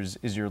advisors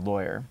is your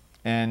lawyer.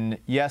 And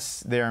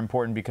yes, they're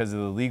important because of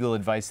the legal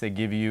advice they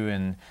give you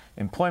in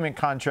employment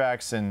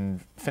contracts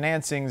and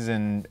financings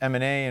and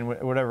M&A and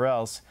whatever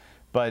else.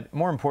 But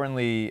more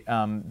importantly,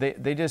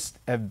 they just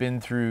have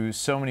been through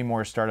so many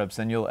more startups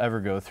than you'll ever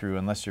go through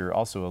unless you're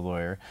also a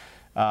lawyer.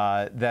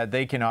 That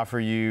they can offer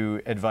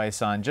you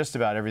advice on just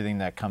about everything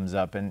that comes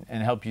up and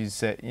help you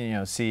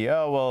see,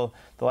 oh, well,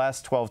 the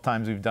last 12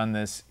 times we've done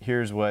this,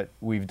 here's what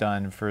we've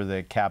done for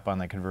the cap on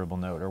the convertible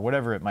note or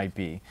whatever it might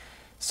be.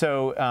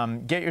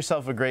 So get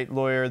yourself a great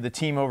lawyer. The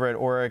team over at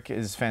Orrick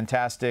is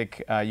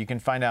fantastic. You can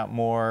find out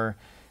more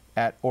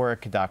at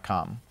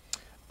orrick.com.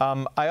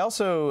 I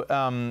also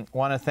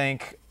want to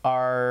thank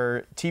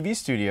our TV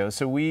studio.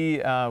 So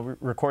we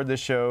record this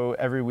show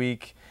every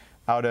week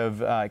out of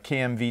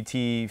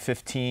KMVT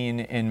 15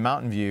 in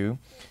Mountain View.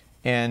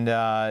 And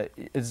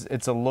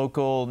it's a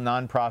local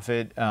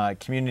nonprofit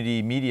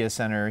community media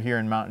center here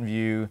in Mountain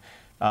View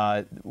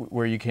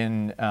where you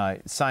can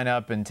sign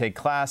up and take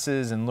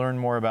classes and learn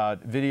more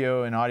about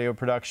video and audio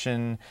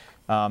production.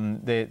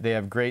 They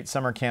have great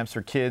summer camps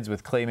for kids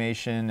with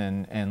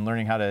claymation and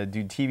learning how to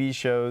do TV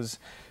shows.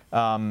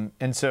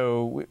 And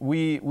so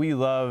we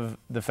love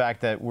the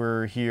fact that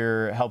we're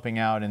here helping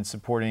out and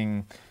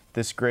supporting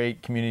this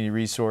great community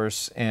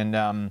resource.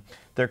 And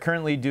they're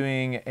currently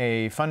doing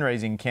a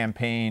fundraising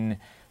campaign.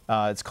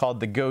 It's called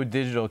the Go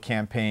Digital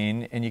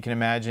campaign. And you can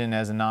imagine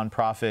as a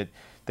nonprofit,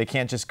 they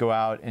can't just go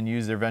out and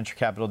use their venture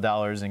capital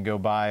dollars and go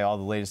buy all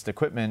the latest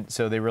equipment.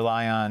 So they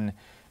rely on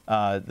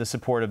the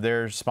support of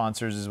their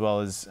sponsors as well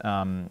as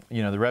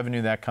the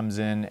revenue that comes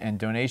in and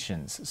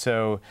donations.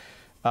 So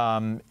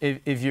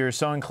if you're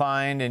so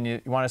inclined and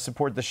you want to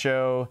support the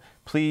show,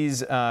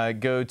 please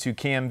go to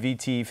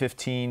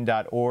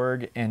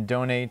kmvt15.org and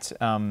donate.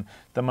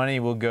 The money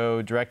will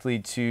go directly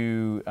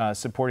to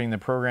supporting the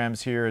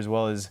programs here as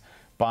well as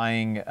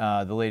buying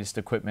the latest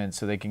equipment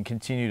so they can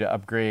continue to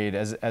upgrade.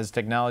 As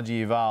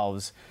technology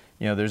evolves,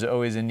 there's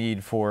always a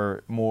need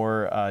for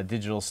more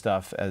digital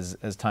stuff as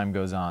time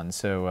goes on.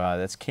 So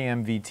that's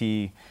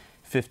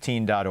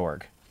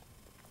kmvt15.org.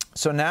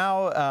 So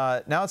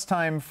now it's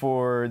time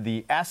for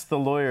the Ask the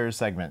Lawyer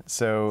segment.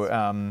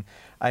 So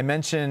I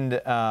mentioned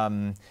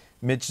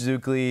Mitch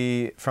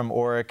Zuklie from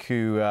Orrick,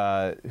 who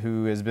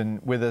has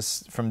been with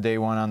us from day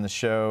one on the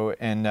show,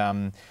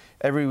 and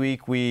every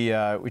week we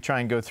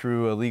try and go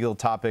through a legal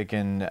topic,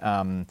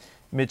 and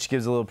Mitch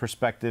gives a little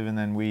perspective, and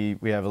then we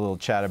have a little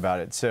chat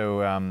about it.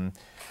 So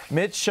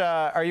Mitch,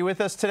 are you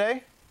with us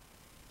today?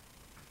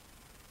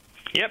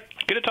 Yep,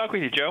 good to talk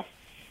with you, Joe.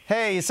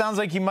 Hey, it sounds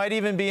like you might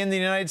even be in the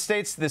United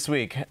States this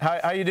week.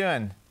 How you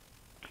doing?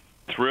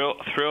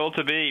 Thrilled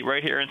to be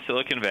right here in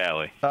Silicon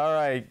Valley. All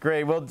right,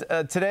 great. Well,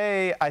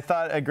 today I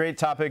thought a great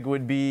topic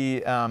would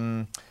be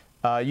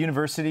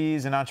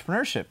universities and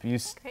entrepreneurship. You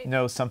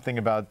know something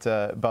about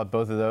both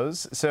of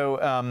those.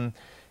 So,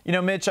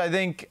 Mitch, I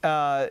think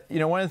one of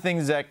the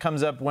things that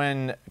comes up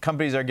when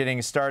companies are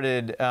getting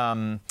started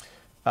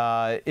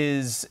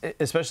is,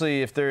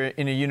 especially if they're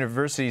in a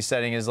university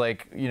setting, is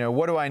like,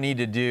 what do I need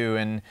to do?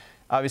 And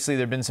obviously,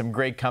 there have been some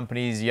great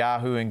companies.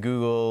 Yahoo and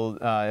Google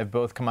have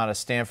both come out of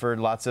Stanford,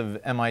 lots of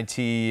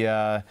MIT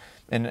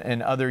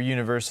and other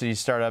university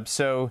startups.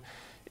 So,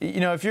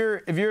 if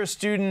you're a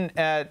student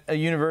at a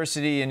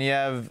university and you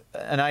have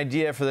an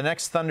idea for the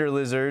next Thunder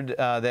Lizard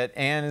that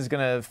Anne is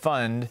going to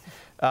fund,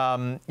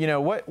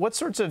 what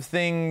sorts of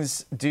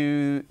things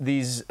do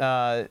these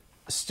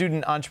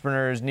student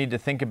entrepreneurs need to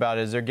think about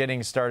as they're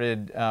getting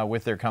started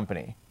with their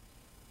company?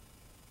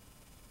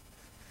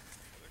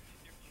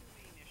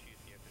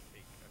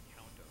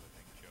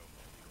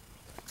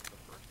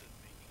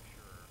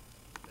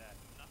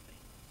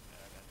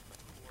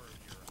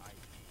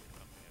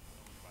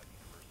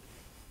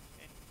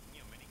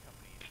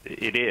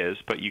 It is,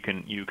 but you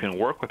can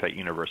work with that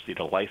university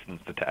to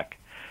license the tech.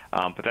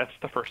 But that's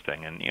the first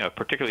thing, and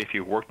particularly if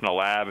you've worked in a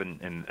lab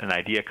and an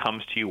idea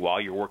comes to you while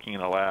you're working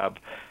in a lab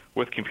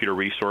with computer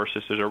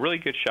resources, there's a really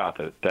good shot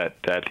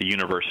that the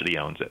university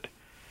owns it.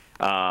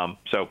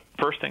 So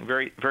first thing,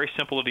 very very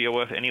simple to deal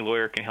with. Any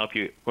lawyer can help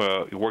you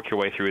work your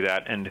way through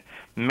that, and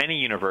many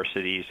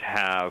universities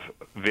have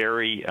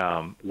very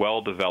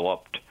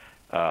well-developed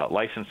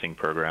licensing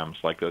programs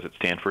like those at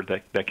Stanford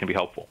that can be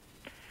helpful.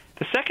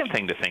 The second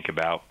thing to think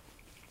about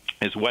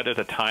is whether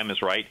the time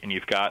is right and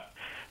you've got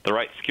the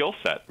right skill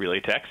set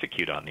really to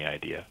execute on the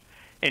idea.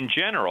 In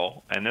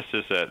general, and this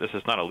is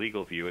not a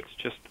legal view, it's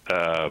just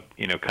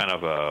kind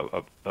of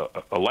a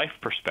life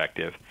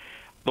perspective.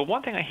 The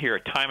one thing I hear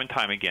time and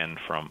time again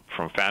from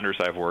founders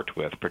I've worked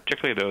with,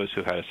 particularly those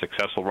who had a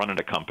successful run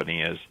at a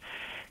company, is,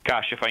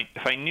 gosh, if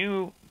I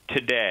knew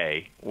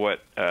today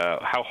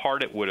how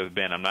hard it would have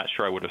been, I'm not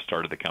sure I would have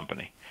started the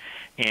company,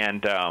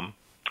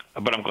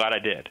 but I'm glad I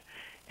did.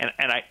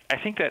 And I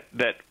think that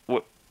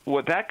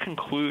what that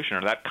conclusion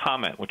or that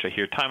comment, which I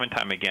hear time and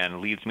time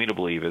again, leads me to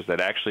believe is that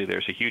actually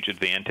there's a huge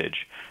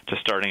advantage to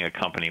starting a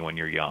company when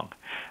you're young,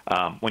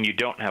 when you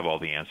don't have all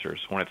the answers,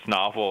 when it's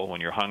novel,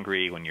 when you're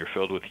hungry, when you're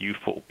filled with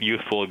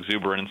youthful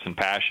exuberance and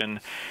passion,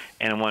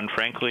 and when,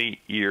 frankly,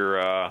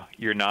 you're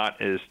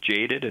not as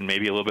jaded and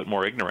maybe a little bit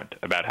more ignorant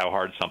about how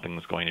hard something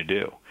is going to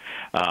do.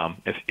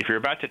 If you're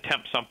about to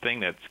attempt something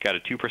that's got a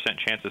 2%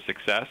 chance of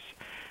success,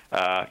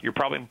 you're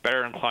probably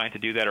better inclined to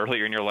do that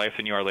earlier in your life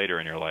than you are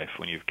later in your life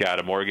when you've got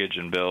a mortgage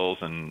and bills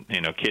and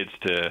kids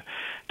to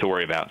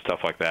worry about and stuff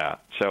like that.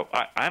 So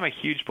I'm a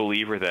huge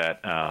believer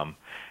that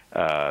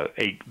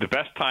the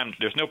best time,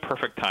 there's no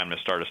perfect time to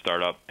start a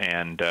startup,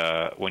 and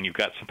when you've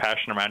got some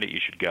passion around it, you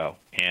should go.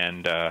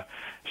 And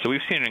so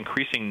we've seen an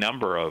increasing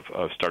number of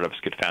startups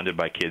get founded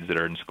by kids that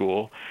are in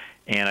school.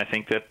 And I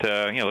think that,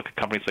 look at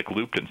companies like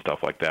Looped and stuff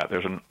like that.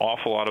 There's an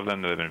awful lot of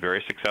them that have been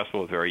very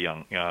successful with very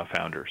young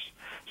founders.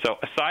 So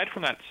aside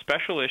from that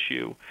special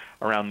issue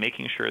around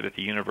making sure that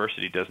the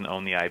university doesn't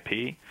own the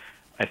IP,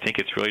 I think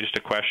it's really just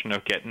a question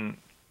of getting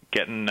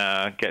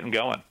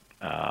going.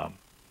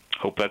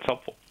 Hope that's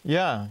helpful.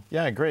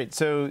 Yeah, great.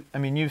 So, I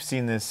mean, you've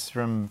seen this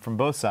from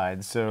both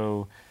sides.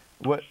 So,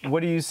 what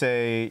do you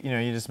say? You know,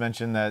 you just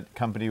mentioned that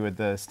company with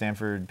the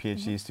Stanford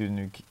PhD student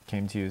who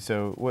came to you.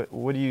 So,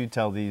 what do you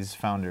tell these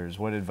founders?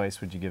 What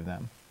advice would you give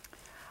them?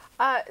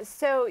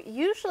 So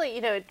usually,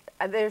 you know,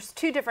 there's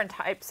two different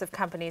types of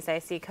companies I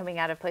see coming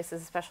out of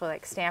places, especially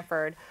like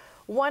Stanford.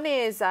 One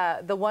is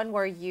the one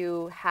where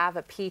you have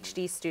a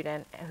PhD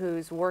student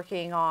who's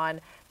working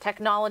on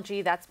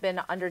technology that's been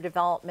under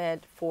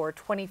development for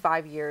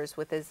 25 years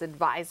with his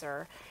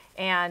advisor.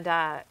 And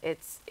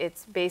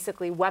it's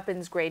basically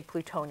weapons grade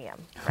plutonium,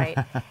 right?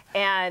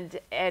 and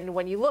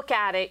when you look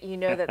at it, you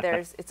know that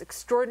it's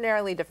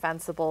extraordinarily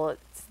defensible.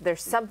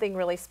 There's something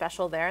really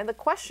special there. And the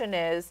question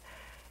is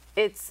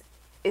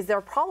there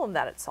a problem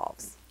that it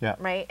solves? Yeah.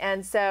 Right?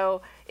 And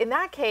so in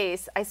that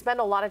case, I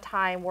spend a lot of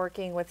time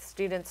working with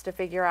students to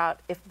figure out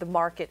if the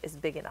market is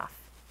big enough,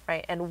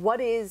 right? And what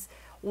is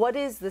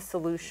the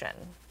solution?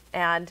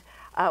 And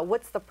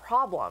what's the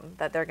problem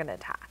that they're going to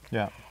attack?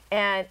 Yeah.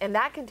 And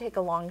that can take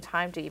a long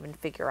time to even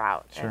figure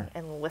out Sure.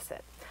 and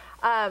elicit.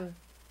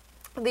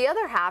 The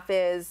other half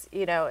is,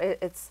 you know,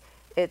 it's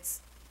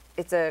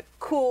a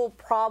cool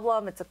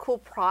problem. It's a cool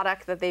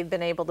product that they've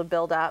been able to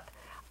build up.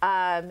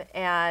 And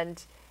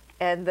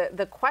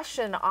the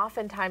question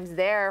oftentimes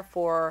there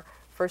for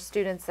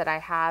students that I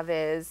have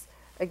is,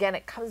 again,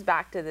 it comes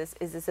back to this: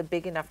 is this a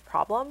big enough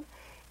problem?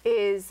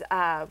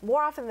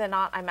 More often than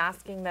not, I'm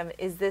asking them,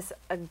 is this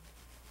a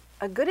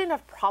good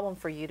enough problem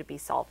for you to be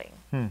solving?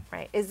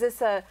 Right? Is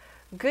this a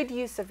good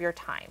use of your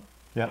time?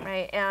 Yeah.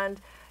 Right? And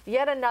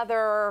yet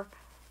another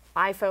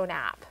iPhone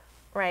app,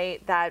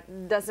 right,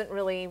 that doesn't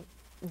really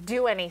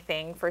do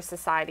anything for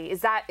society.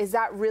 Is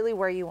that really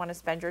where you want to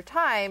spend your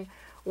time,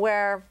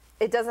 where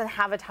it doesn't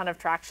have a ton of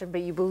traction,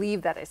 but you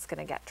believe that it's going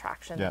to get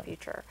traction in the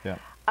future? Yeah.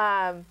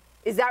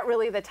 Is that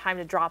really the time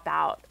to drop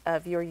out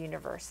of your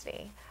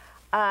university?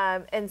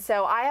 And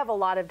so I have a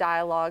lot of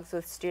dialogues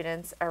with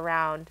students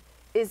around,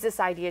 is this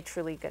idea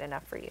truly good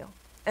enough for you?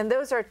 And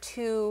those are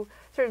two,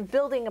 sort of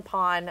building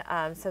upon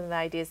some of the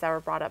ideas that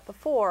were brought up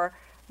before,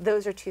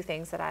 those are two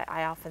things that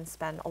I often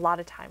spend a lot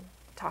of time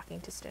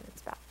talking to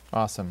students about.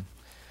 Awesome.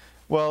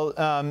 Well,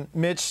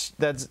 Mitch,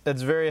 that's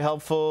very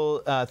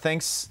helpful.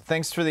 Thanks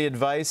for the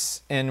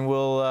advice, and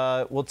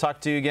we'll talk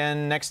to you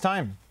again next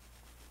time.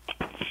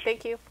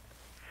 Thank you.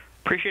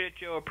 Appreciate it,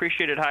 Joe.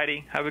 Appreciate it,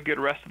 Heidi. Have a good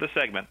rest of the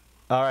segment.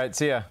 All right,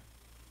 see ya.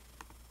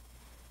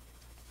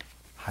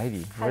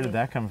 Heidi, where did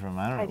that come from?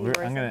 I don't know.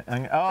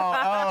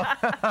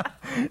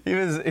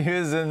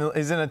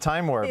 He's in a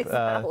time warp.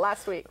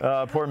 Last week.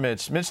 Poor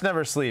Mitch. Mitch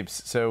never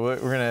sleeps, so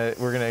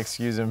we're gonna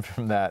excuse him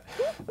from that.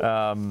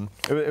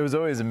 It was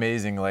always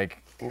amazing. Like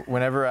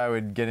whenever I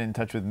would get in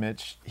touch with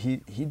Mitch,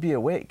 he'd be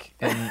awake,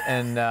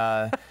 and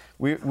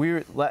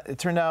it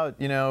turned out,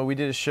 you know, we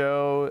did a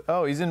show.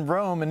 Oh, he's in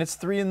Rome, and it's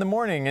 3 in the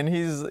morning, and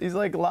he's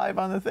like live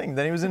on the thing.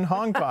 Then he was in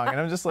Hong Kong, and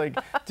I'm just like,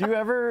 do you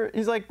ever?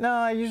 He's like, no,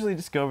 I usually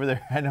just go over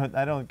there. I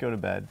don't go to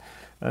bed.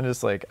 I'm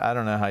just like, I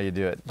don't know how you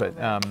do it, but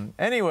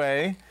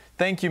anyway,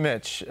 thank you,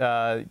 Mitch.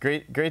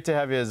 Great to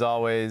have you as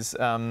always.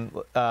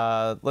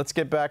 Let's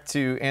get back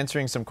to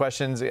answering some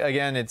questions.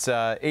 Again, it's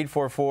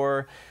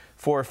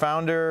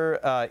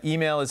 844-4FOUNDER.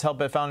 Email is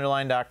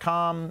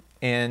help@founderline.com,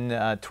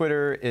 and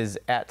Twitter is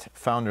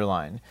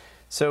 @FounderLine.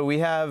 So we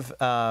have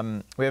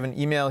an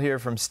email here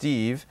from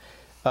Steve.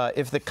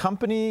 If the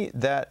company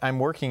that I'm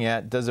working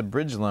at does a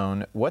bridge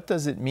loan, what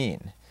does it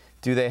mean?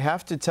 Do they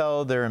have to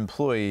tell their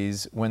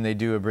employees when they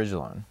do a bridge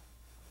loan?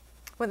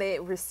 When they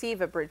receive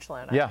a bridge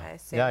loan, yeah. I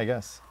assume. Yeah, I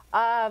guess.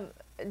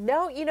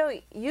 No, you know,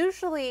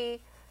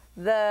 usually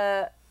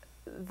the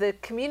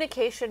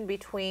communication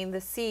between the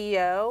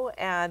CEO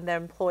and the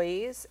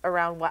employees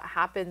around what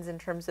happens in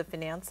terms of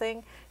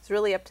financing is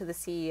really up to the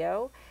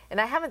CEO.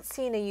 And I haven't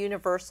seen a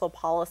universal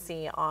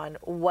policy on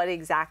what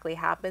exactly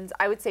happens.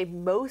 I would say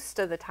most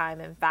of the time,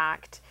 in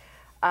fact,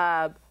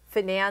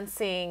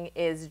 financing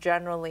is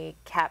generally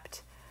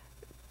kept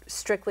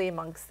strictly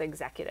amongst the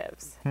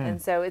executives.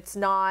 And so it's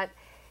not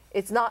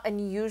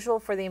unusual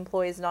for the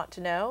employees not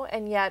to know,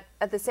 and yet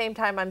at the same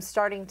time, I'm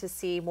starting to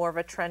see more of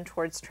a trend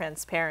towards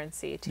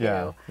transparency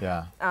too.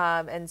 Yeah.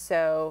 And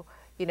so,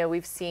 you know,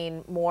 we've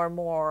seen more and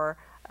more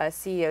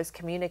CEOs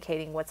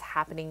communicating what's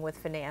happening with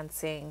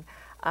financing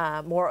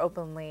more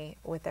openly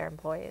with their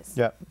employees.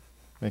 Yep,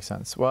 makes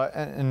sense. Well,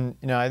 and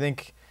you know, I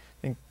think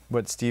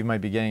what Steve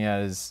might be getting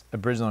at is a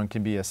bridge loan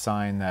can be a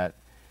sign that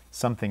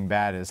something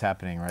bad is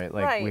happening, right?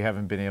 Like we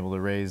haven't been able to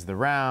raise the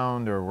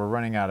round, or we're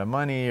running out of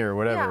money, or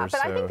whatever. Yeah,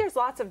 but I think there's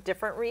lots of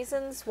different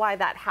reasons why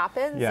that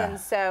happens, and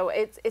so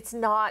it's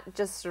not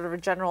just sort of a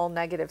general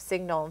negative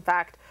signal. In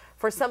fact,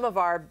 for some of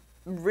our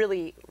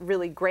really,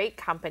 really great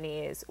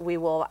companies, we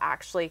will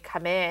actually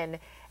come in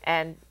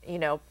and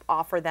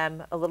offer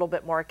them a little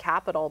bit more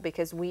capital,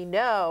 because we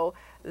know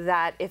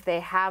that if they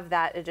have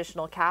that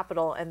additional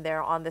capital and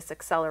they're on this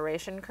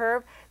acceleration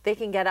curve, they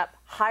can get up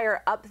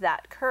higher up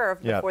that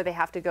curve before they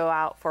have to go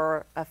out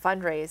for a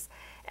fundraise.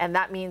 And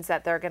that means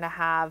that they're going to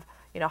have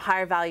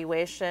higher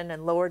valuation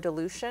and lower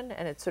dilution,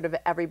 and it's sort of an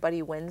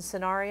everybody wins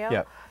scenario.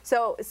 Yep.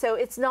 So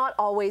it's not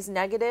always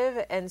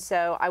negative, and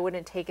so I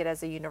wouldn't take it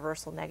as a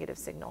universal negative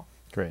signal.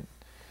 Great.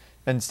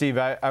 And Steve,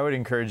 I would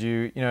encourage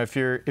you, if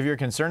you're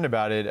concerned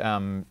about it,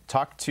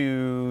 talk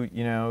to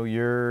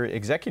your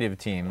executive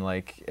team.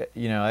 Like,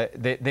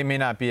 they may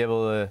not be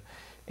able to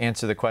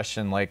answer the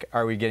question like,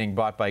 are we getting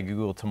bought by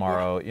Google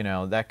tomorrow?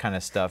 That kind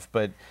of stuff.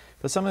 But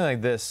something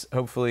like this,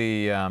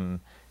 hopefully,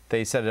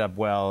 they set it up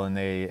well and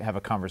they have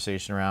a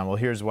conversation around, well,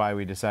 here's why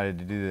we decided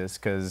to do this,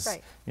 because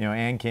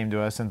Ann came to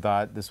us and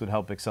thought this would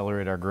help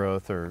accelerate our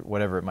growth or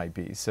whatever it might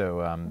be.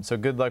 So so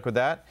good luck with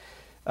that.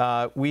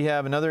 We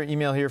have another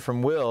email here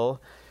from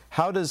Will.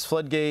 How does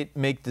FLOODGATE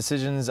make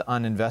decisions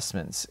on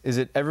investments? Is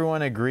it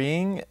everyone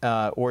agreeing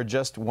or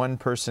just one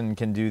person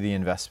can do the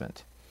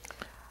investment?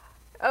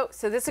 Oh,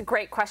 so this is a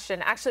great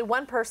question. Actually,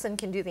 one person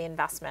can do the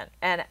investment.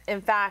 And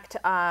in fact,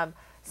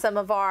 some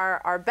of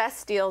our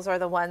best deals are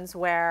the ones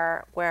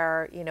where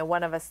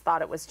one of us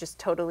thought it was just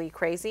totally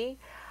crazy.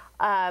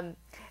 And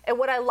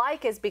what I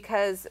like is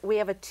because we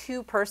have a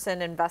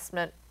two-person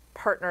investment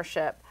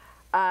partnership,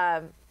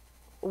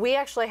 we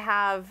actually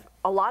have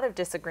a lot of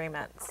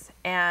disagreements,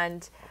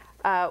 and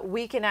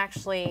we can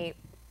actually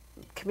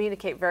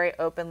communicate very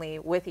openly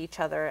with each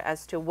other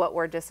as to what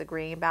we're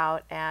disagreeing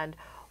about and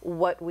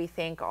what we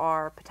think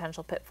are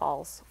potential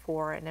pitfalls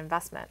for an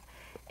investment.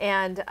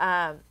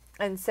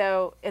 And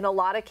so in a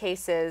lot of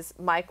cases,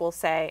 Mike will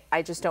say,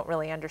 I just don't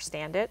really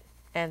understand it.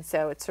 And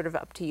so it's sort of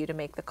up to you to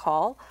make the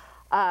call.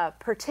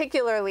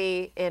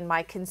 Particularly in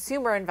my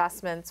consumer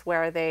investments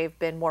where they've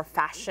been more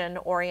fashion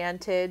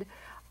oriented,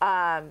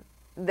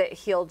 that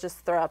he'll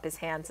just throw up his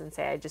hands and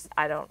say,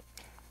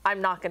 I'm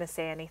not going to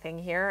say anything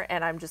here,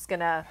 and I'm just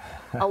going to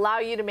allow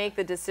you to make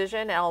the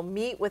decision, and I'll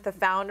meet with the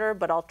founder,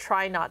 but I'll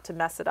try not to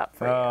mess it up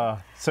for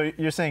you. So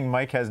you're saying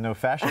Mike has no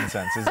fashion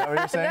sense, is that what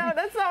you're saying? No,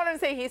 that's not what I'm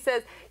saying.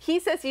 He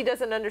says he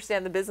doesn't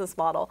understand the business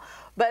model.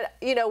 But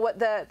what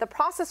the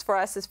process for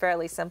us is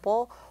fairly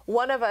simple.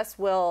 One of us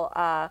will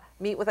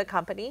meet with a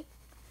company,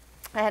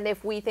 and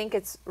if we think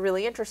it's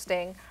really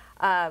interesting,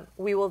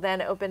 we will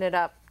then open it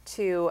up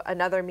to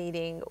another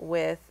meeting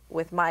with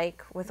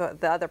Mike, with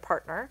the other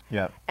partner.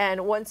 Yep.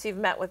 And once you've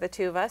met with the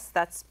two of us,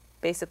 that's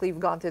basically you've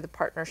gone through the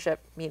partnership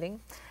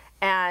meeting.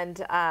 And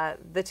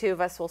the two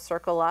of us will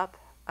circle up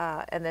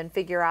and then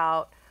figure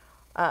out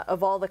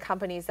of all the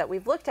companies that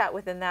we've looked at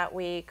within that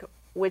week,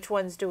 which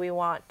ones do we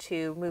want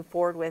to move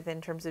forward with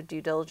in terms of due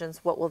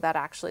diligence? What will that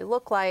actually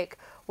look like?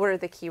 What are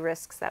the key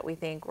risks that we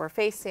think we're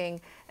facing?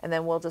 And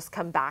then we'll just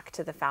come back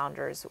to the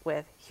founders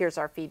with, here's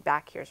our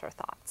feedback, here's our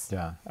thoughts.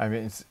 Yeah, I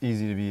mean, it's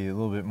easy to be a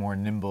little bit more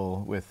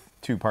nimble with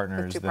two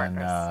partners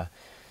than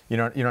you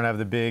don't have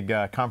the big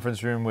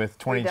conference room with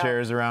 20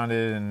 chairs around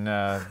it and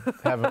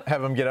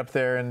have them get up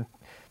there and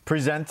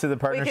present to the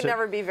partnership. We can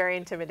never be very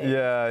intimidating.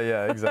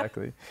 Yeah,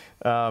 exactly.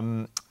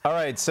 All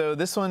right, so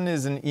this one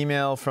is an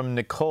email from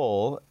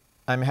Nicole.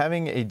 I'm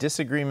having a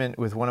disagreement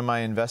with one of my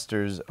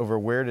investors over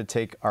where to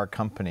take our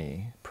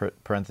company,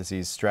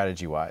 parentheses,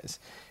 strategy-wise.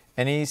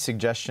 Any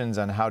suggestions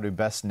on how to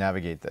best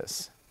navigate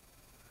this?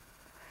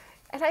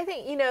 And I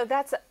think,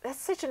 that's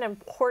such an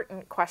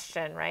important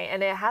question, right?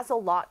 And it has a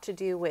lot to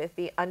do with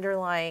the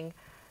underlying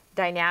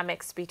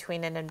dynamics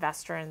between an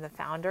investor and the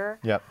founder.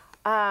 Yep.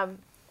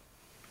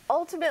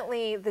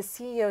 Ultimately, the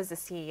CEO is the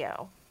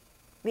CEO.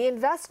 The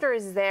investor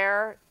is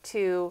there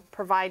to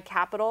provide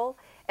capital.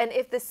 And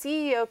if the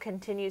CEO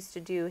continues to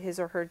do his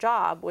or her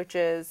job, which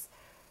is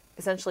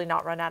essentially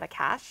not run out of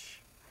cash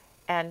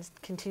and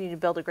continue to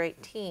build a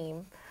great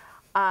team,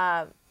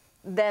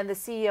 then the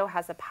CEO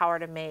has the power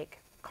to make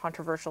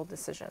controversial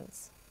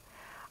decisions.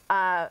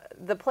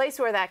 The place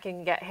where that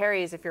can get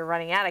hairy is if you're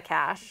running out of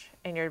cash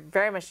and you're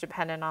very much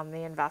dependent on the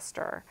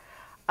investor.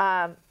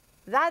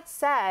 That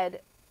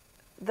said,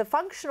 the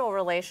functional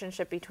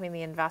relationship between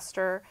the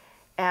investor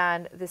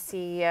and the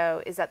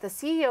CEO is that the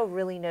CEO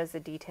really knows the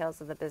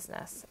details of the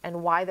business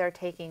and why they're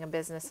taking a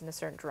business in a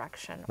certain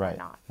direction or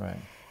not. Right.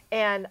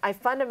 And I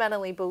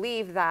fundamentally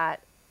believe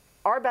that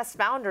our best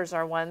founders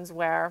are ones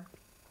where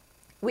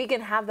we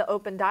can have the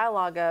open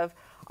dialogue of,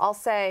 I'll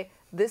say,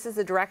 this is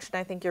the direction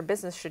I think your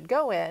business should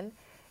go in,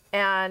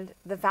 and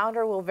the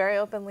founder will very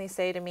openly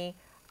say to me,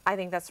 I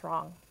think that's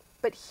wrong.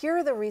 But here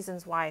are the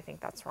reasons why I think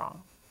that's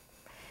wrong.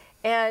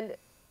 And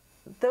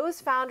those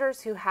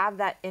founders who have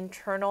that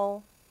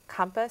internal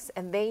compass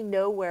and they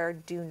know where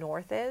due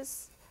north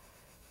is,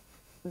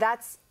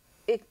 that's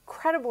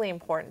incredibly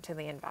important to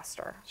the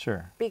investor.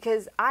 Sure.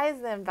 Because I,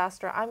 as the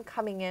investor, I'm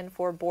coming in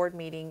for a board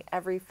meeting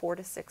every 4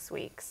 to 6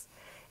 weeks.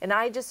 And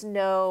I just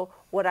know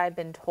what I've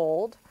been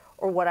told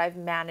or what I've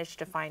managed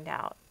to find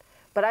out.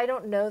 But I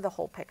don't know the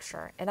whole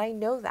picture, and I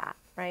know that,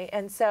 right?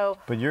 And so.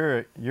 But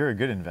you're a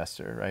good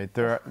investor, right?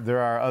 There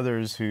are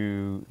others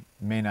who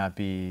may not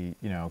be,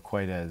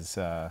 quite as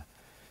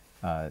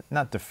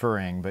not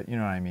deferring, but you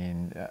know what I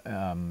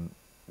mean,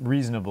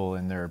 reasonable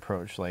in their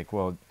approach. Like,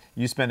 well,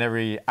 you spend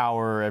every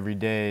hour every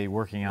day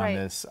working on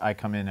this. I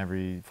come in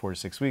every 4 to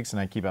 6 weeks and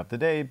I keep up to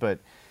date. But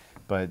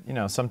you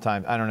know,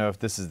 sometimes, I don't know if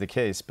this is the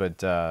case,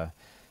 but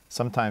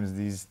sometimes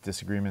these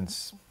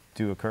disagreements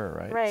do occur,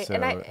 right? Right. So,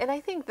 and I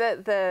think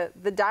that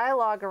the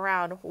dialogue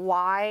around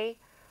why,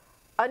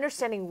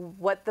 understanding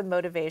what the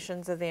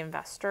motivations of the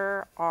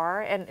investor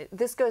are, and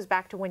this goes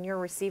back to when you're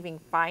receiving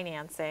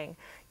financing,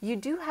 you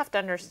do have to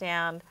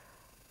understand,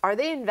 are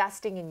they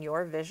investing in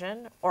your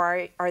vision,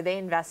 or are they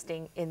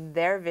investing in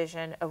their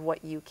vision of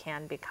what you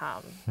can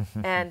become?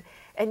 and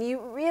you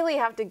really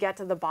have to get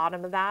to the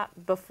bottom of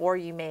that before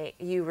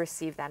you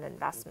receive that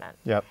investment.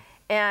 Yep.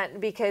 And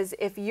because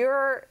if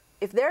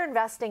they're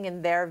investing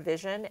in their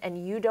vision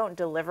and you don't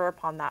deliver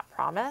upon that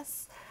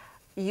promise,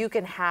 you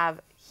can have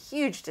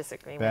huge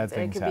disagreements,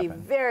 and it can be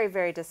very,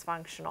 very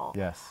dysfunctional.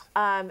 Yes.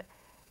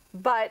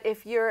 But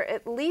if you're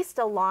at least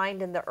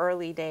aligned in the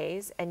early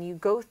days and you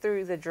go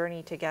through the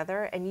journey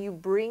together and you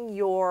bring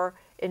your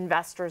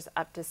investors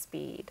up to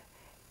speed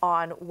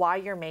on why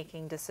you're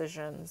making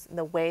decisions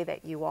the way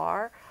that you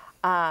are,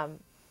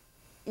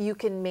 you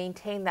can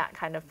maintain that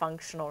kind of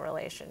functional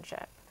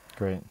relationship.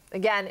 Great.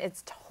 Again,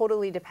 it's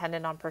totally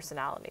dependent on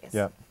personalities.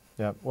 Yep.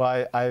 Yep.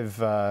 Well,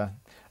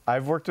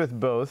 I've worked with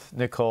both,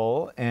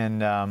 Nicole,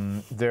 and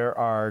there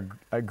are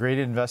great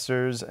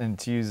investors, and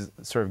to use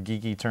sort of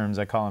geeky terms,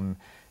 I call them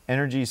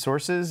energy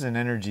sources and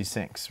energy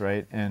sinks,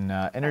 right? And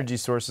energy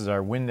sources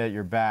are wind at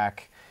your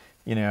back,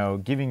 you know,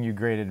 giving you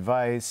great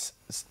advice,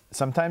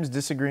 sometimes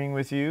disagreeing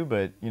with you,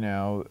 but, you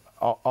know,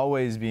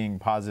 always being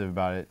positive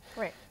about it.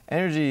 Right.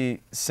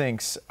 Energy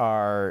sinks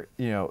are,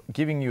 you know,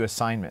 giving you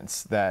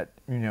assignments that,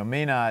 you know,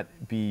 may not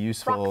be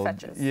useful. Rock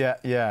fetches.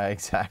 Yeah,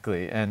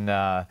 exactly.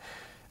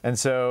 And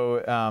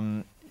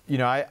so, you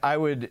know, I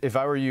would, if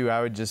I were you,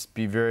 I would just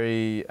be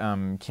very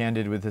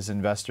candid with this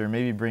investor,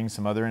 maybe bring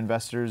some other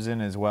investors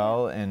in as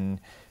well and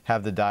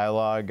have the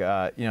dialogue.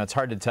 You know, it's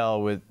hard to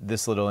tell with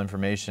this little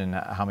information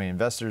how many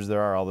investors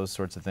there are, all those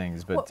sorts of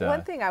things. But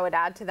one thing I would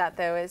add to that,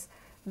 though, is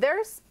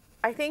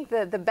I think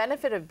the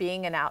benefit of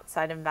being an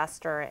outside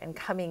investor and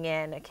coming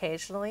in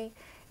occasionally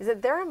is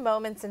that there are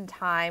moments in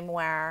time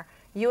where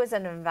you as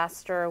an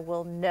investor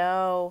will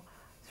know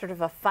sort of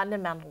a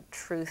fundamental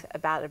truth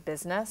about a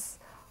business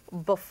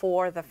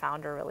before the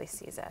founder really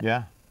sees it.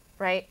 Yeah.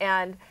 Right?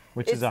 And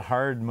which is a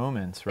hard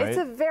moment, right? It's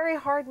a very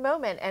hard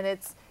moment, and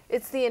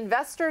it's the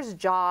investor's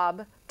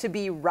job to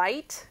be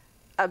right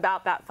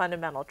about that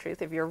fundamental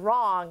truth. If you're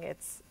wrong,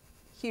 it's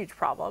a huge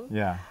problem.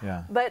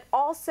 Yeah. But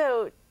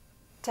also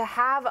to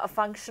have a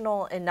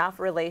functional enough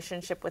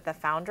relationship with the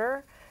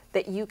founder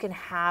that you can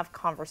have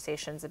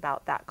conversations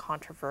about that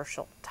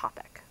controversial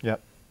topic.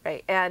 Yep.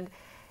 Right?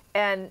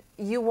 And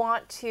you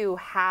want to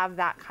have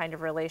that kind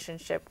of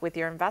relationship with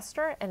your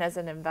investor, and as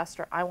an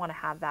investor, I want to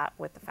have that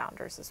with the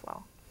founders as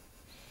well.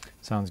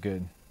 Sounds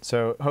good.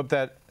 So hope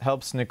that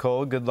helps,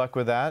 Nicole. Good luck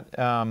with that.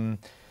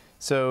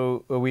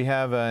 So we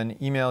have an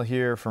email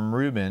here from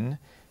Ruben.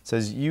 It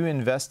says, you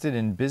invested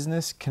in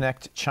Business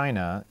Connect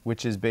China,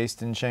 which is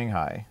based in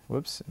Shanghai.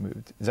 Whoops,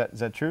 moved. Is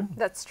that true?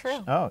 That's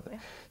true. Oh, yeah.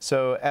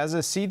 So as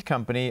a seed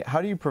company,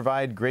 how do you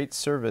provide great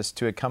service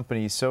to a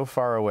company so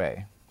far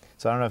away?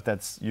 So I don't know if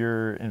that's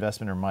your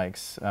investment or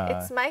Mike's.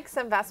 It's Mike's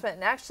investment,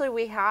 and actually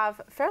we have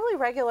fairly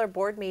regular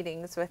board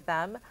meetings with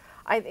them.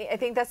 I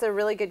think that's a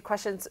really good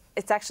question.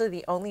 It's actually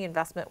the only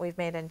investment we've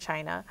made in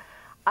China.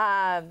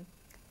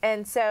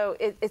 And so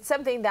it's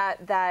something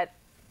that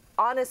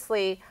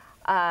honestly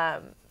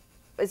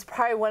is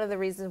probably one of the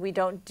reasons we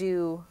don't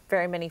do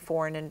very many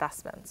foreign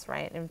investments,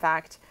 right? In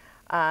fact,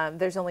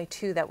 there's only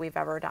 2 that we've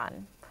ever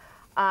done.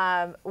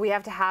 We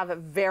have to have a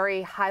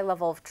very high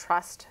level of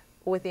trust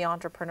with the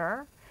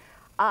entrepreneur.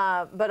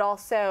 But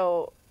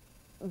also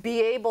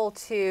be able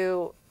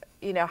to,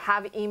 you know,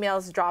 have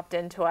emails dropped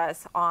into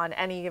us on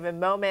any given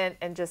moment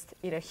and just,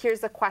 you know,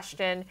 here's the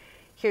question,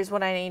 here's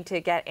what I need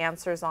to get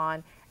answers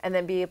on, and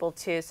then be able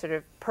to sort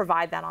of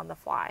provide that on the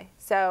fly.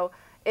 So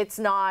it's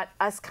not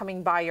us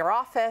coming by your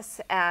office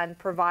and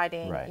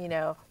providing, you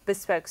know,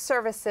 bespoke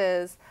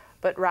services,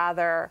 but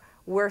rather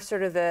we're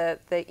sort of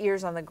the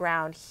ears on the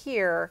ground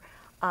here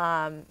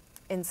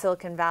in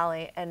Silicon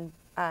Valley. And,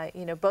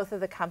 you know, both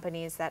of the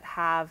companies that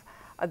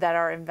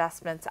are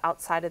investments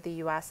outside of the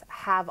U.S.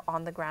 have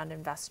on-the-ground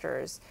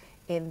investors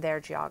in their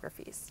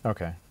geographies.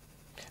 Okay.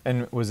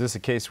 And was this a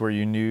case where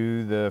you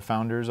knew the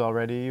founders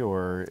already,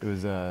 or it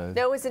was a...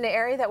 No, it was an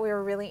area that we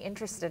were really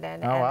interested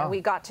in. Oh, and wow. we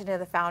got to know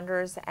the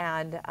founders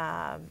and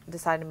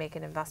decided to make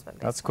an investment.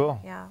 That's cool.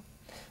 Yeah.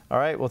 All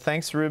right. Well,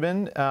 thanks,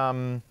 Ruben.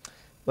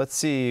 Let's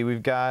see.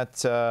 We've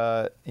got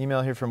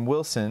email here from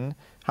Wilson.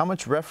 How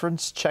much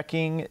reference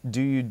checking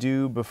do you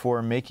do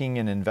before making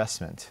an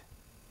investment?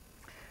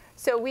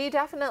 So we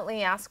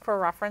definitely ask for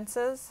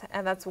references,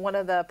 and that's one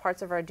of the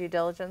parts of our due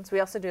diligence. We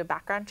also do a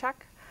background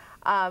check.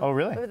 Oh,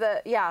 really?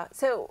 Yeah.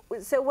 So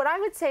what I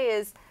would say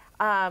is,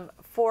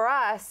 for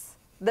us,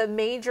 the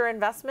major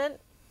investment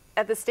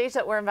at the stage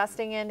that we're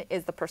investing in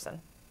is the person,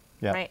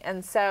 right?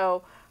 And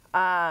so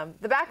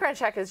The background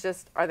check is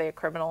just, are they a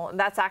criminal? And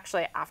that's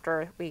actually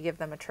after we give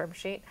them a term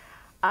sheet.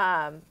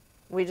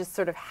 We just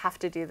sort of have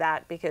to do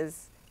that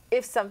because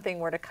if something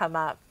were to come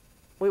up,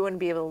 we wouldn't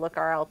be able to look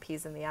our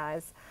LPs in the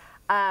eyes.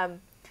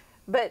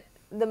 But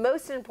the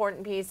most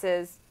important piece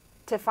is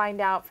to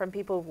find out from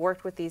people who've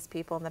worked with these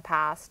people in the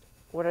past,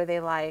 what are they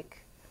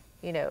like?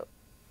 You know,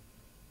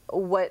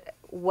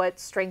 what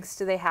strengths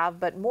do they have?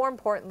 But more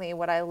importantly,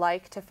 what I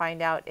like to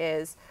find out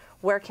is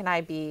where can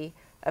I be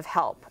of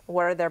help?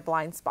 What are their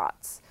blind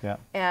spots? Yeah.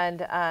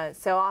 And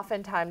so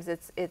oftentimes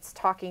it's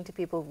talking to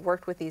people who've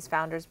worked with these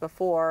founders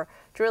before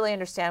to really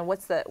understand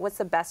what's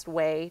the best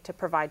way to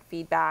provide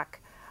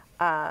feedback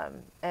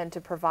and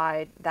to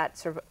provide that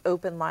sort of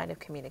open line of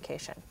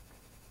communication.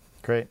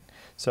 Great.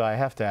 So I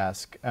have to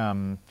ask,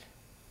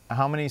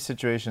 how many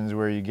situations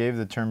where you gave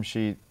the term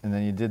sheet and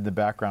then you did the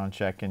background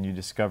check and you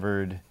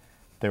discovered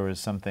there was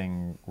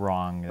something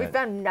wrong? We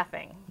found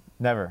nothing.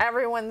 Never.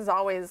 Everyone's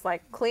always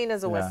like clean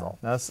as a whistle.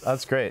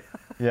 That's great.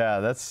 Yeah,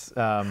 that's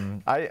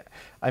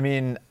I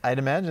mean, I'd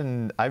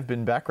imagine I've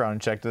been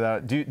background checked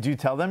without. Do you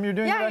tell them you're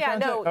doing the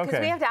background check? No, because okay.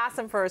 we have to ask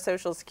them for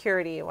Social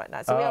Security and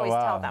whatnot. So we always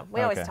tell them.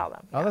 We always tell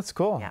them. Oh, that's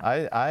cool.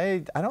 Yeah.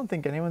 I don't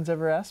think anyone's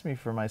ever asked me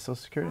for my Social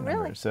Security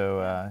number.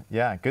 So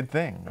yeah, good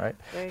thing, right?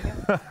 There you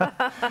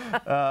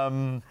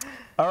go.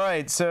 All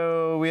right,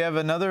 so we have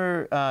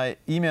another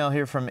email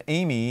here from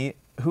Amy.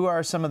 Who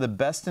are some of the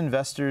best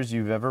investors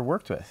you've ever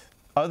worked with?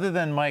 Other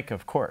than Mike,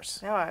 of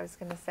course. No, I was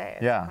going to say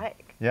it's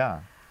Mike.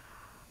 Yeah.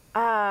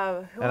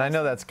 And I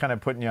know that's kind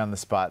of putting you on the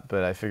spot,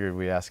 but I figured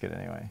we'd ask it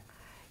anyway.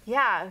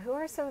 Yeah, who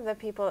are some of the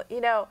people,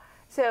 you know,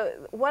 so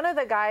one of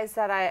the guys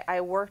that I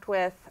worked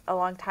with a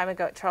long time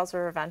ago at Charles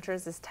River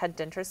Ventures is Ted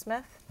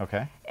Dintersmith.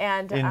 Okay.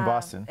 And in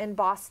Boston. In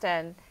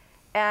Boston.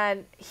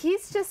 And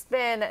he's just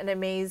been an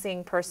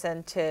amazing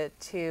person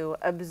to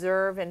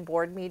observe in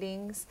board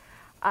meetings.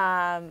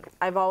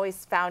 I've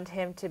always found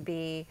him to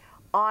be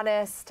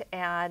honest,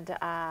 and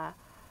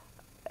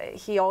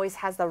he always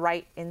has the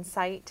right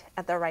insight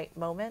at the right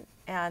moment.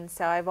 And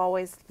so I've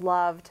always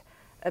loved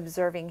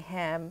observing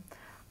him.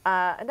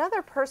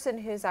 Another person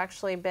who's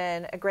actually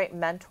been a great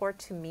mentor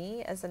to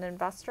me as an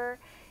investor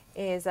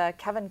is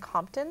Kevin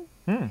Compton,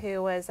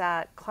 who was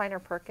at Kleiner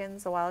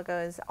Perkins a while ago,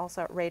 is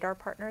also at Radar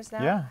Partners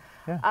now.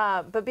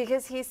 Yeah. But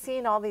because he's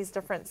seen all these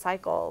different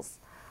cycles,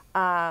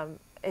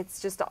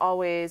 it's just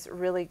always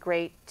really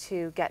great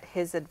to get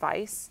his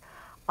advice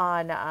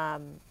on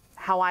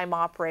how I'm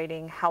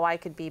operating, how I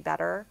could be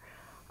better.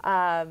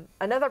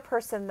 Another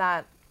person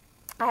that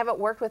I haven't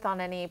worked with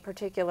on any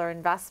particular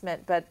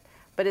investment, but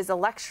is a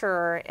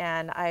lecturer,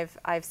 and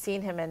I've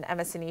seen him in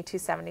MS&E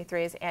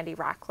 273, is Andy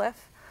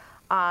Ratcliffe.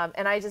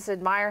 And I just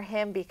admire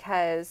him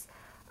because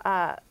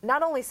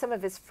not only some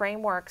of his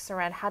frameworks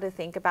around how to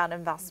think about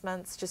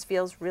investments just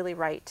feels really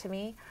right to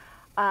me,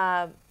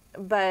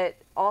 but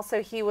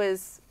also he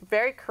was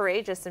very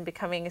courageous in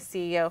becoming a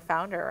CEO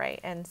founder, right?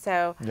 And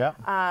so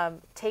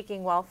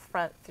taking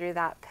Wealthfront through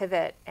that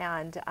pivot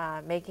and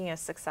making a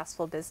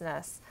successful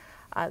business,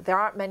 there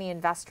aren't many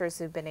investors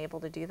who've been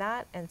able to do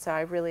that, and so I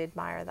really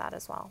admire that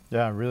as well.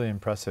 Yeah, really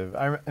impressive.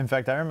 In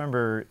fact, I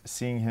remember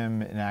seeing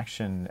him in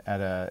action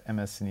at a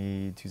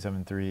MS&E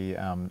 273, you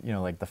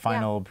know, like the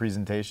final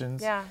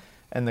presentations. Yeah.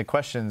 And the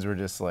questions were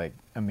just like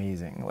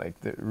amazing, like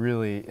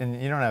really,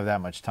 and you don't have that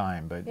much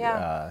time, but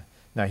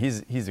no,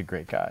 he's a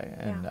great guy,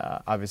 and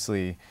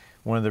obviously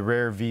one of the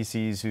rare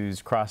VCs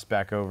who's crossed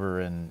back over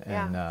and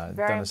done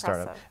a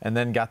startup, and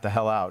then got the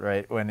hell out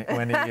right when he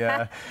when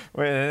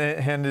it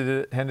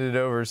handed it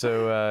over,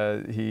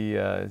 so he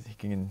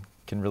can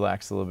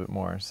relax a little bit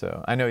more.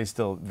 So I know he's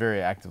still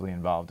very actively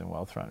involved in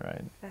Wealthfront,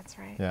 right? That's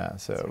right. Yeah,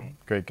 so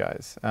great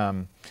guys.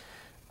 All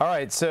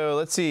right, so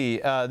let's see.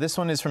 This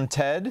one is from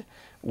Ted.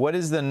 What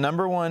is the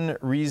 #1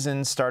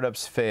 reason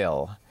startups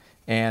fail?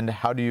 And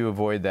how do you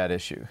avoid that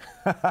issue?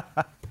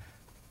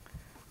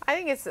 I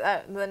think it's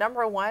the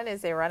 #1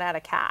 is they run out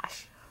of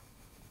cash,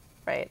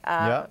 right?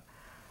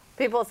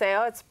 People say,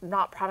 oh, it's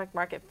not product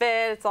market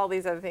fit, it's all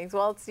these other things.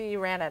 Well, it's you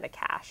ran out of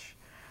cash.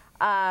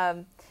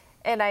 And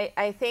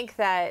I think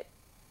that,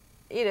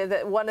 you know,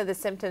 that one of the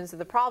symptoms of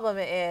the problem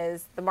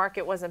is the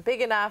market wasn't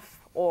big enough,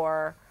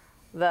 or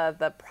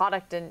the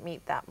product didn't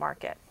meet that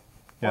market,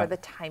 or the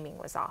timing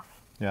was off.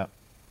 Yeah.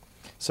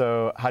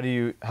 So how do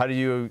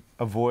you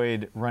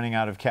avoid running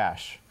out of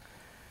cash?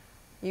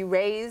 You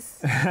raise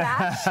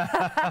cash.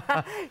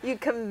 You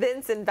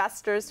convince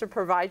investors to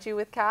provide you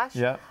with cash.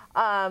 Yeah.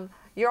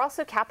 You're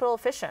also capital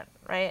efficient,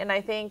 right? And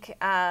I think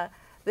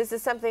this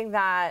is something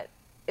that,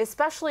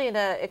 especially in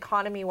an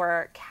economy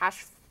where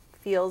cash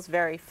feels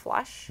very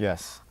flush.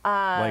 Yes.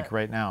 Like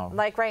right now.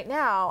 Like right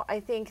now, I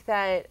think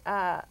that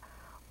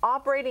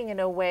operating in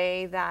a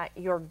way that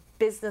your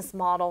business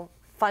model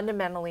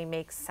fundamentally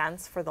makes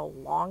sense for the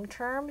long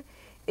term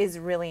is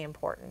really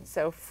important.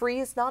 So free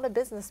is not a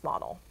business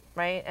model,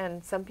 right?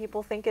 And some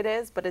people think it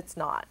is, but it's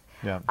not.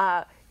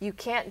 Yeah. You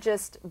can't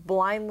just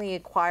blindly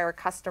acquire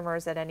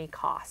customers at any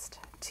cost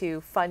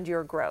to fund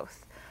your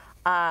growth.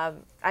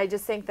 I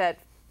just think that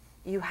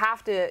you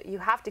have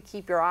to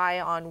keep your eye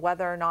on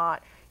whether or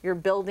not you're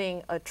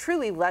building a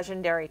truly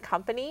legendary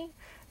company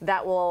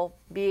that will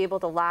be able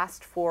to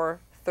last for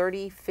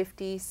 30,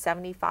 50,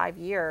 75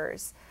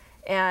 years.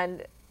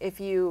 And if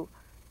you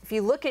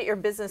look at your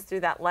business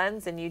through that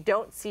lens and you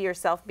don't see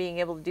yourself being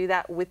able to do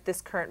that with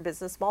this current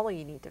business model,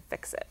 you need to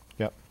fix it.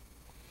 Yep.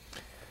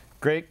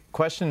 Great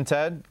question,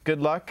 Ted.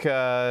 Good luck.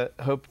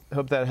 Hope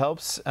that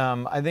helps.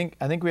 I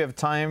think we have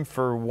time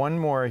for one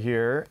more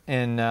here,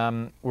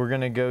 and we're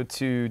going to go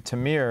to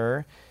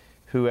Tamir,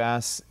 who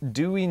asks,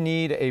 do we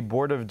need a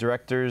board of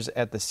directors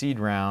at the seed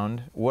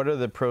round? What are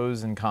the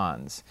pros and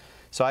cons?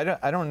 So I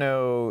don't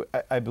know.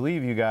 I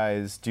believe you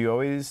guys, do you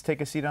always take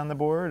a seat on the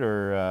board,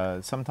 or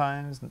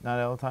sometimes, not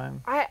all the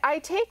time? I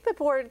take the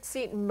board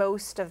seat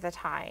most of the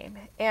time.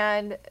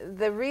 And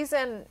the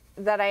reason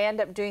that I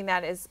end up doing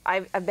that is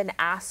I've been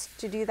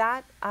asked to do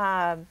that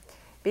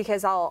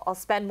because I'll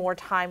spend more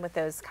time with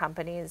those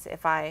companies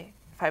if I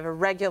have a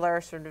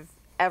regular sort of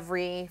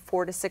every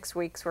 4 to 6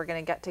 weeks we're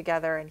going to get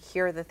together and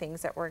hear the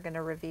things that we're going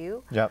to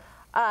review. Yep.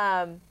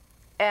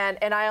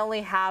 And I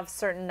only have a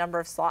certain number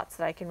of slots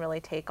that I can really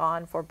take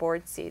on for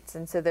board seats.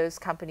 And so those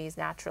companies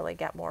naturally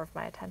get more of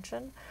my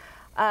attention.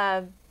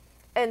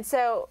 And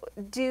so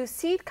do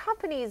seed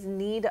companies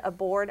need a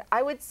board?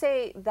 I would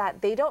say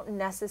that they don't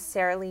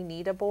necessarily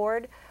need a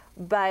board,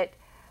 but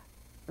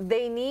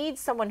they need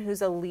someone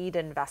who's a lead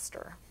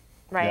investor,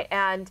 right?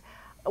 Yeah. And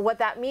what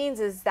that means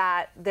is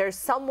that there's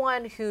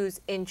someone who's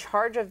in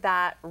charge of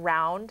that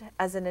round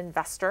as an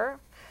investor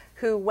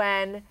who,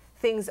 when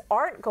things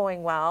aren't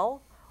going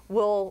well,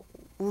 will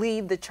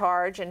lead the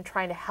charge in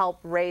trying to help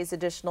raise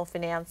additional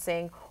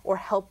financing or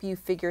help you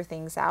figure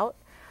things out.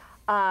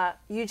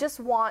 You just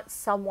want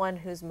someone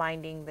who's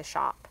minding the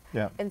shop.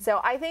 Yeah. And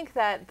so I think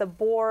that the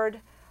board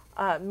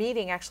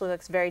meeting actually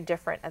looks very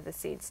different at the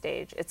seed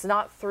stage. It's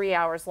not 3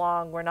 hours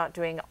long. We're not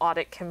doing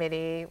audit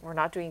committee. We're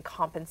not doing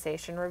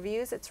compensation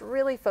reviews. It's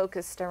really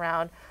focused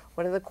around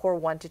what are the core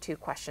 1 to 2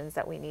 questions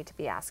that we need to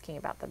be asking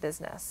about the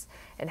business,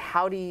 and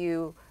how do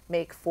you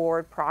make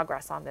forward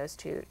progress on those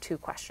two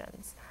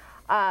questions.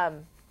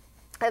 And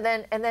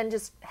then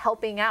just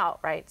helping out,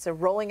 right? So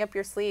rolling up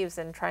your sleeves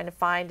and trying to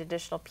find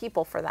additional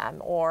people for them,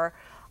 or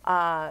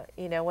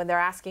when they're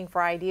asking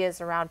for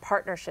ideas around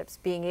partnerships,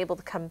 being able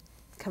to come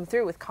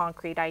through with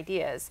concrete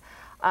ideas.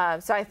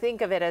 So I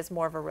think of it as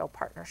more of a real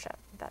partnership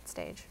at that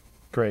stage.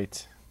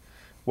 Great.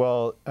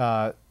 Well,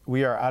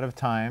 we are out of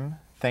time.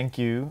 Thank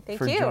you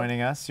for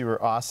joining us. You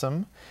were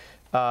awesome.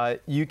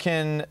 You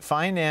can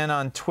find Ann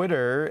on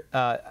Twitter.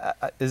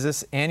 Is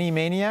this Annie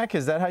Maniac?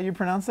 Is that how you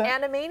pronounce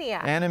that?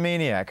 Animaniac.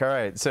 Animaniac. All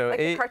right. So like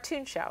a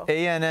cartoon show.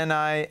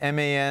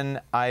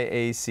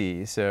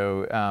 ANNIMANIAC.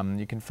 So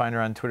you can find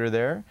her on Twitter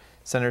there.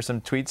 Send her some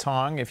tweets,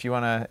 Hong, if you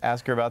want to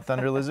ask her about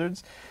thunder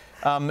lizards.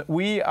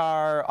 We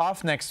are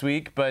off next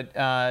week, but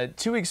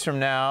 2 weeks from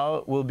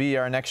now will be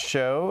our next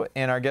show,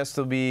 and our guest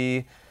will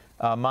be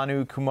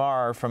Manu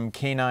Kumar from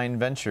K9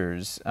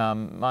 Ventures.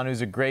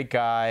 Manu's a great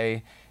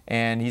guy,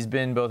 and he's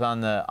been both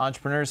on the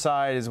entrepreneur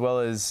side as well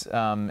as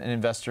an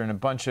investor in a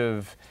bunch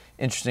of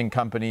interesting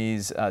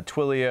companies,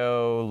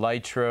 Twilio,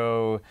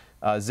 Lytro,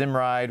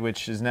 Zimride,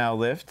 which is now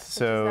Lyft.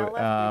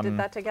 We did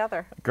that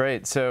together.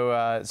 Great.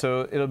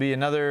 So it'll be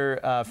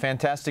another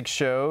fantastic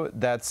show.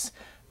 That's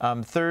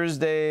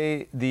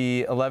Thursday,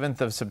 the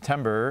 11th of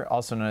September,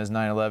 also known as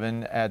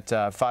 9/11,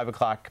 at 5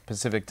 o'clock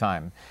Pacific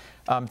time.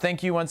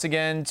 Thank you once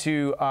again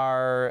to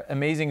our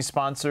amazing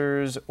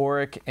sponsors,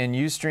 Orrick and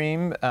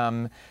Ustream.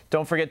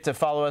 Don't forget to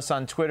follow us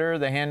on Twitter.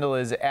 The handle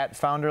is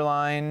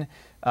 @FounderLine.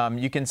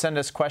 You can send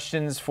us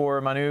questions for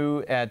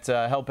Manu at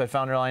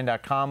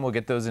help@founderline.com. We'll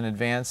get those in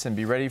advance and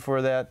be ready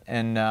for that.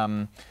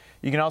 And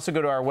you can also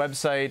go to our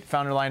website,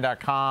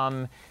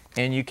 founderline.com,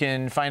 and you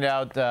can find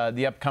out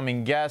the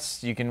upcoming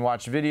guests. You can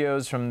watch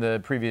videos from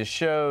the previous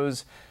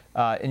shows.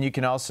 And you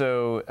can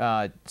also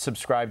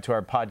subscribe to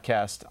our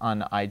podcast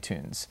on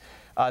iTunes.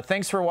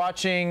 Thanks for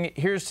watching.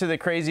 Here's to the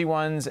crazy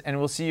ones, and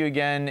we'll see you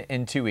again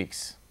in 2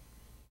 weeks.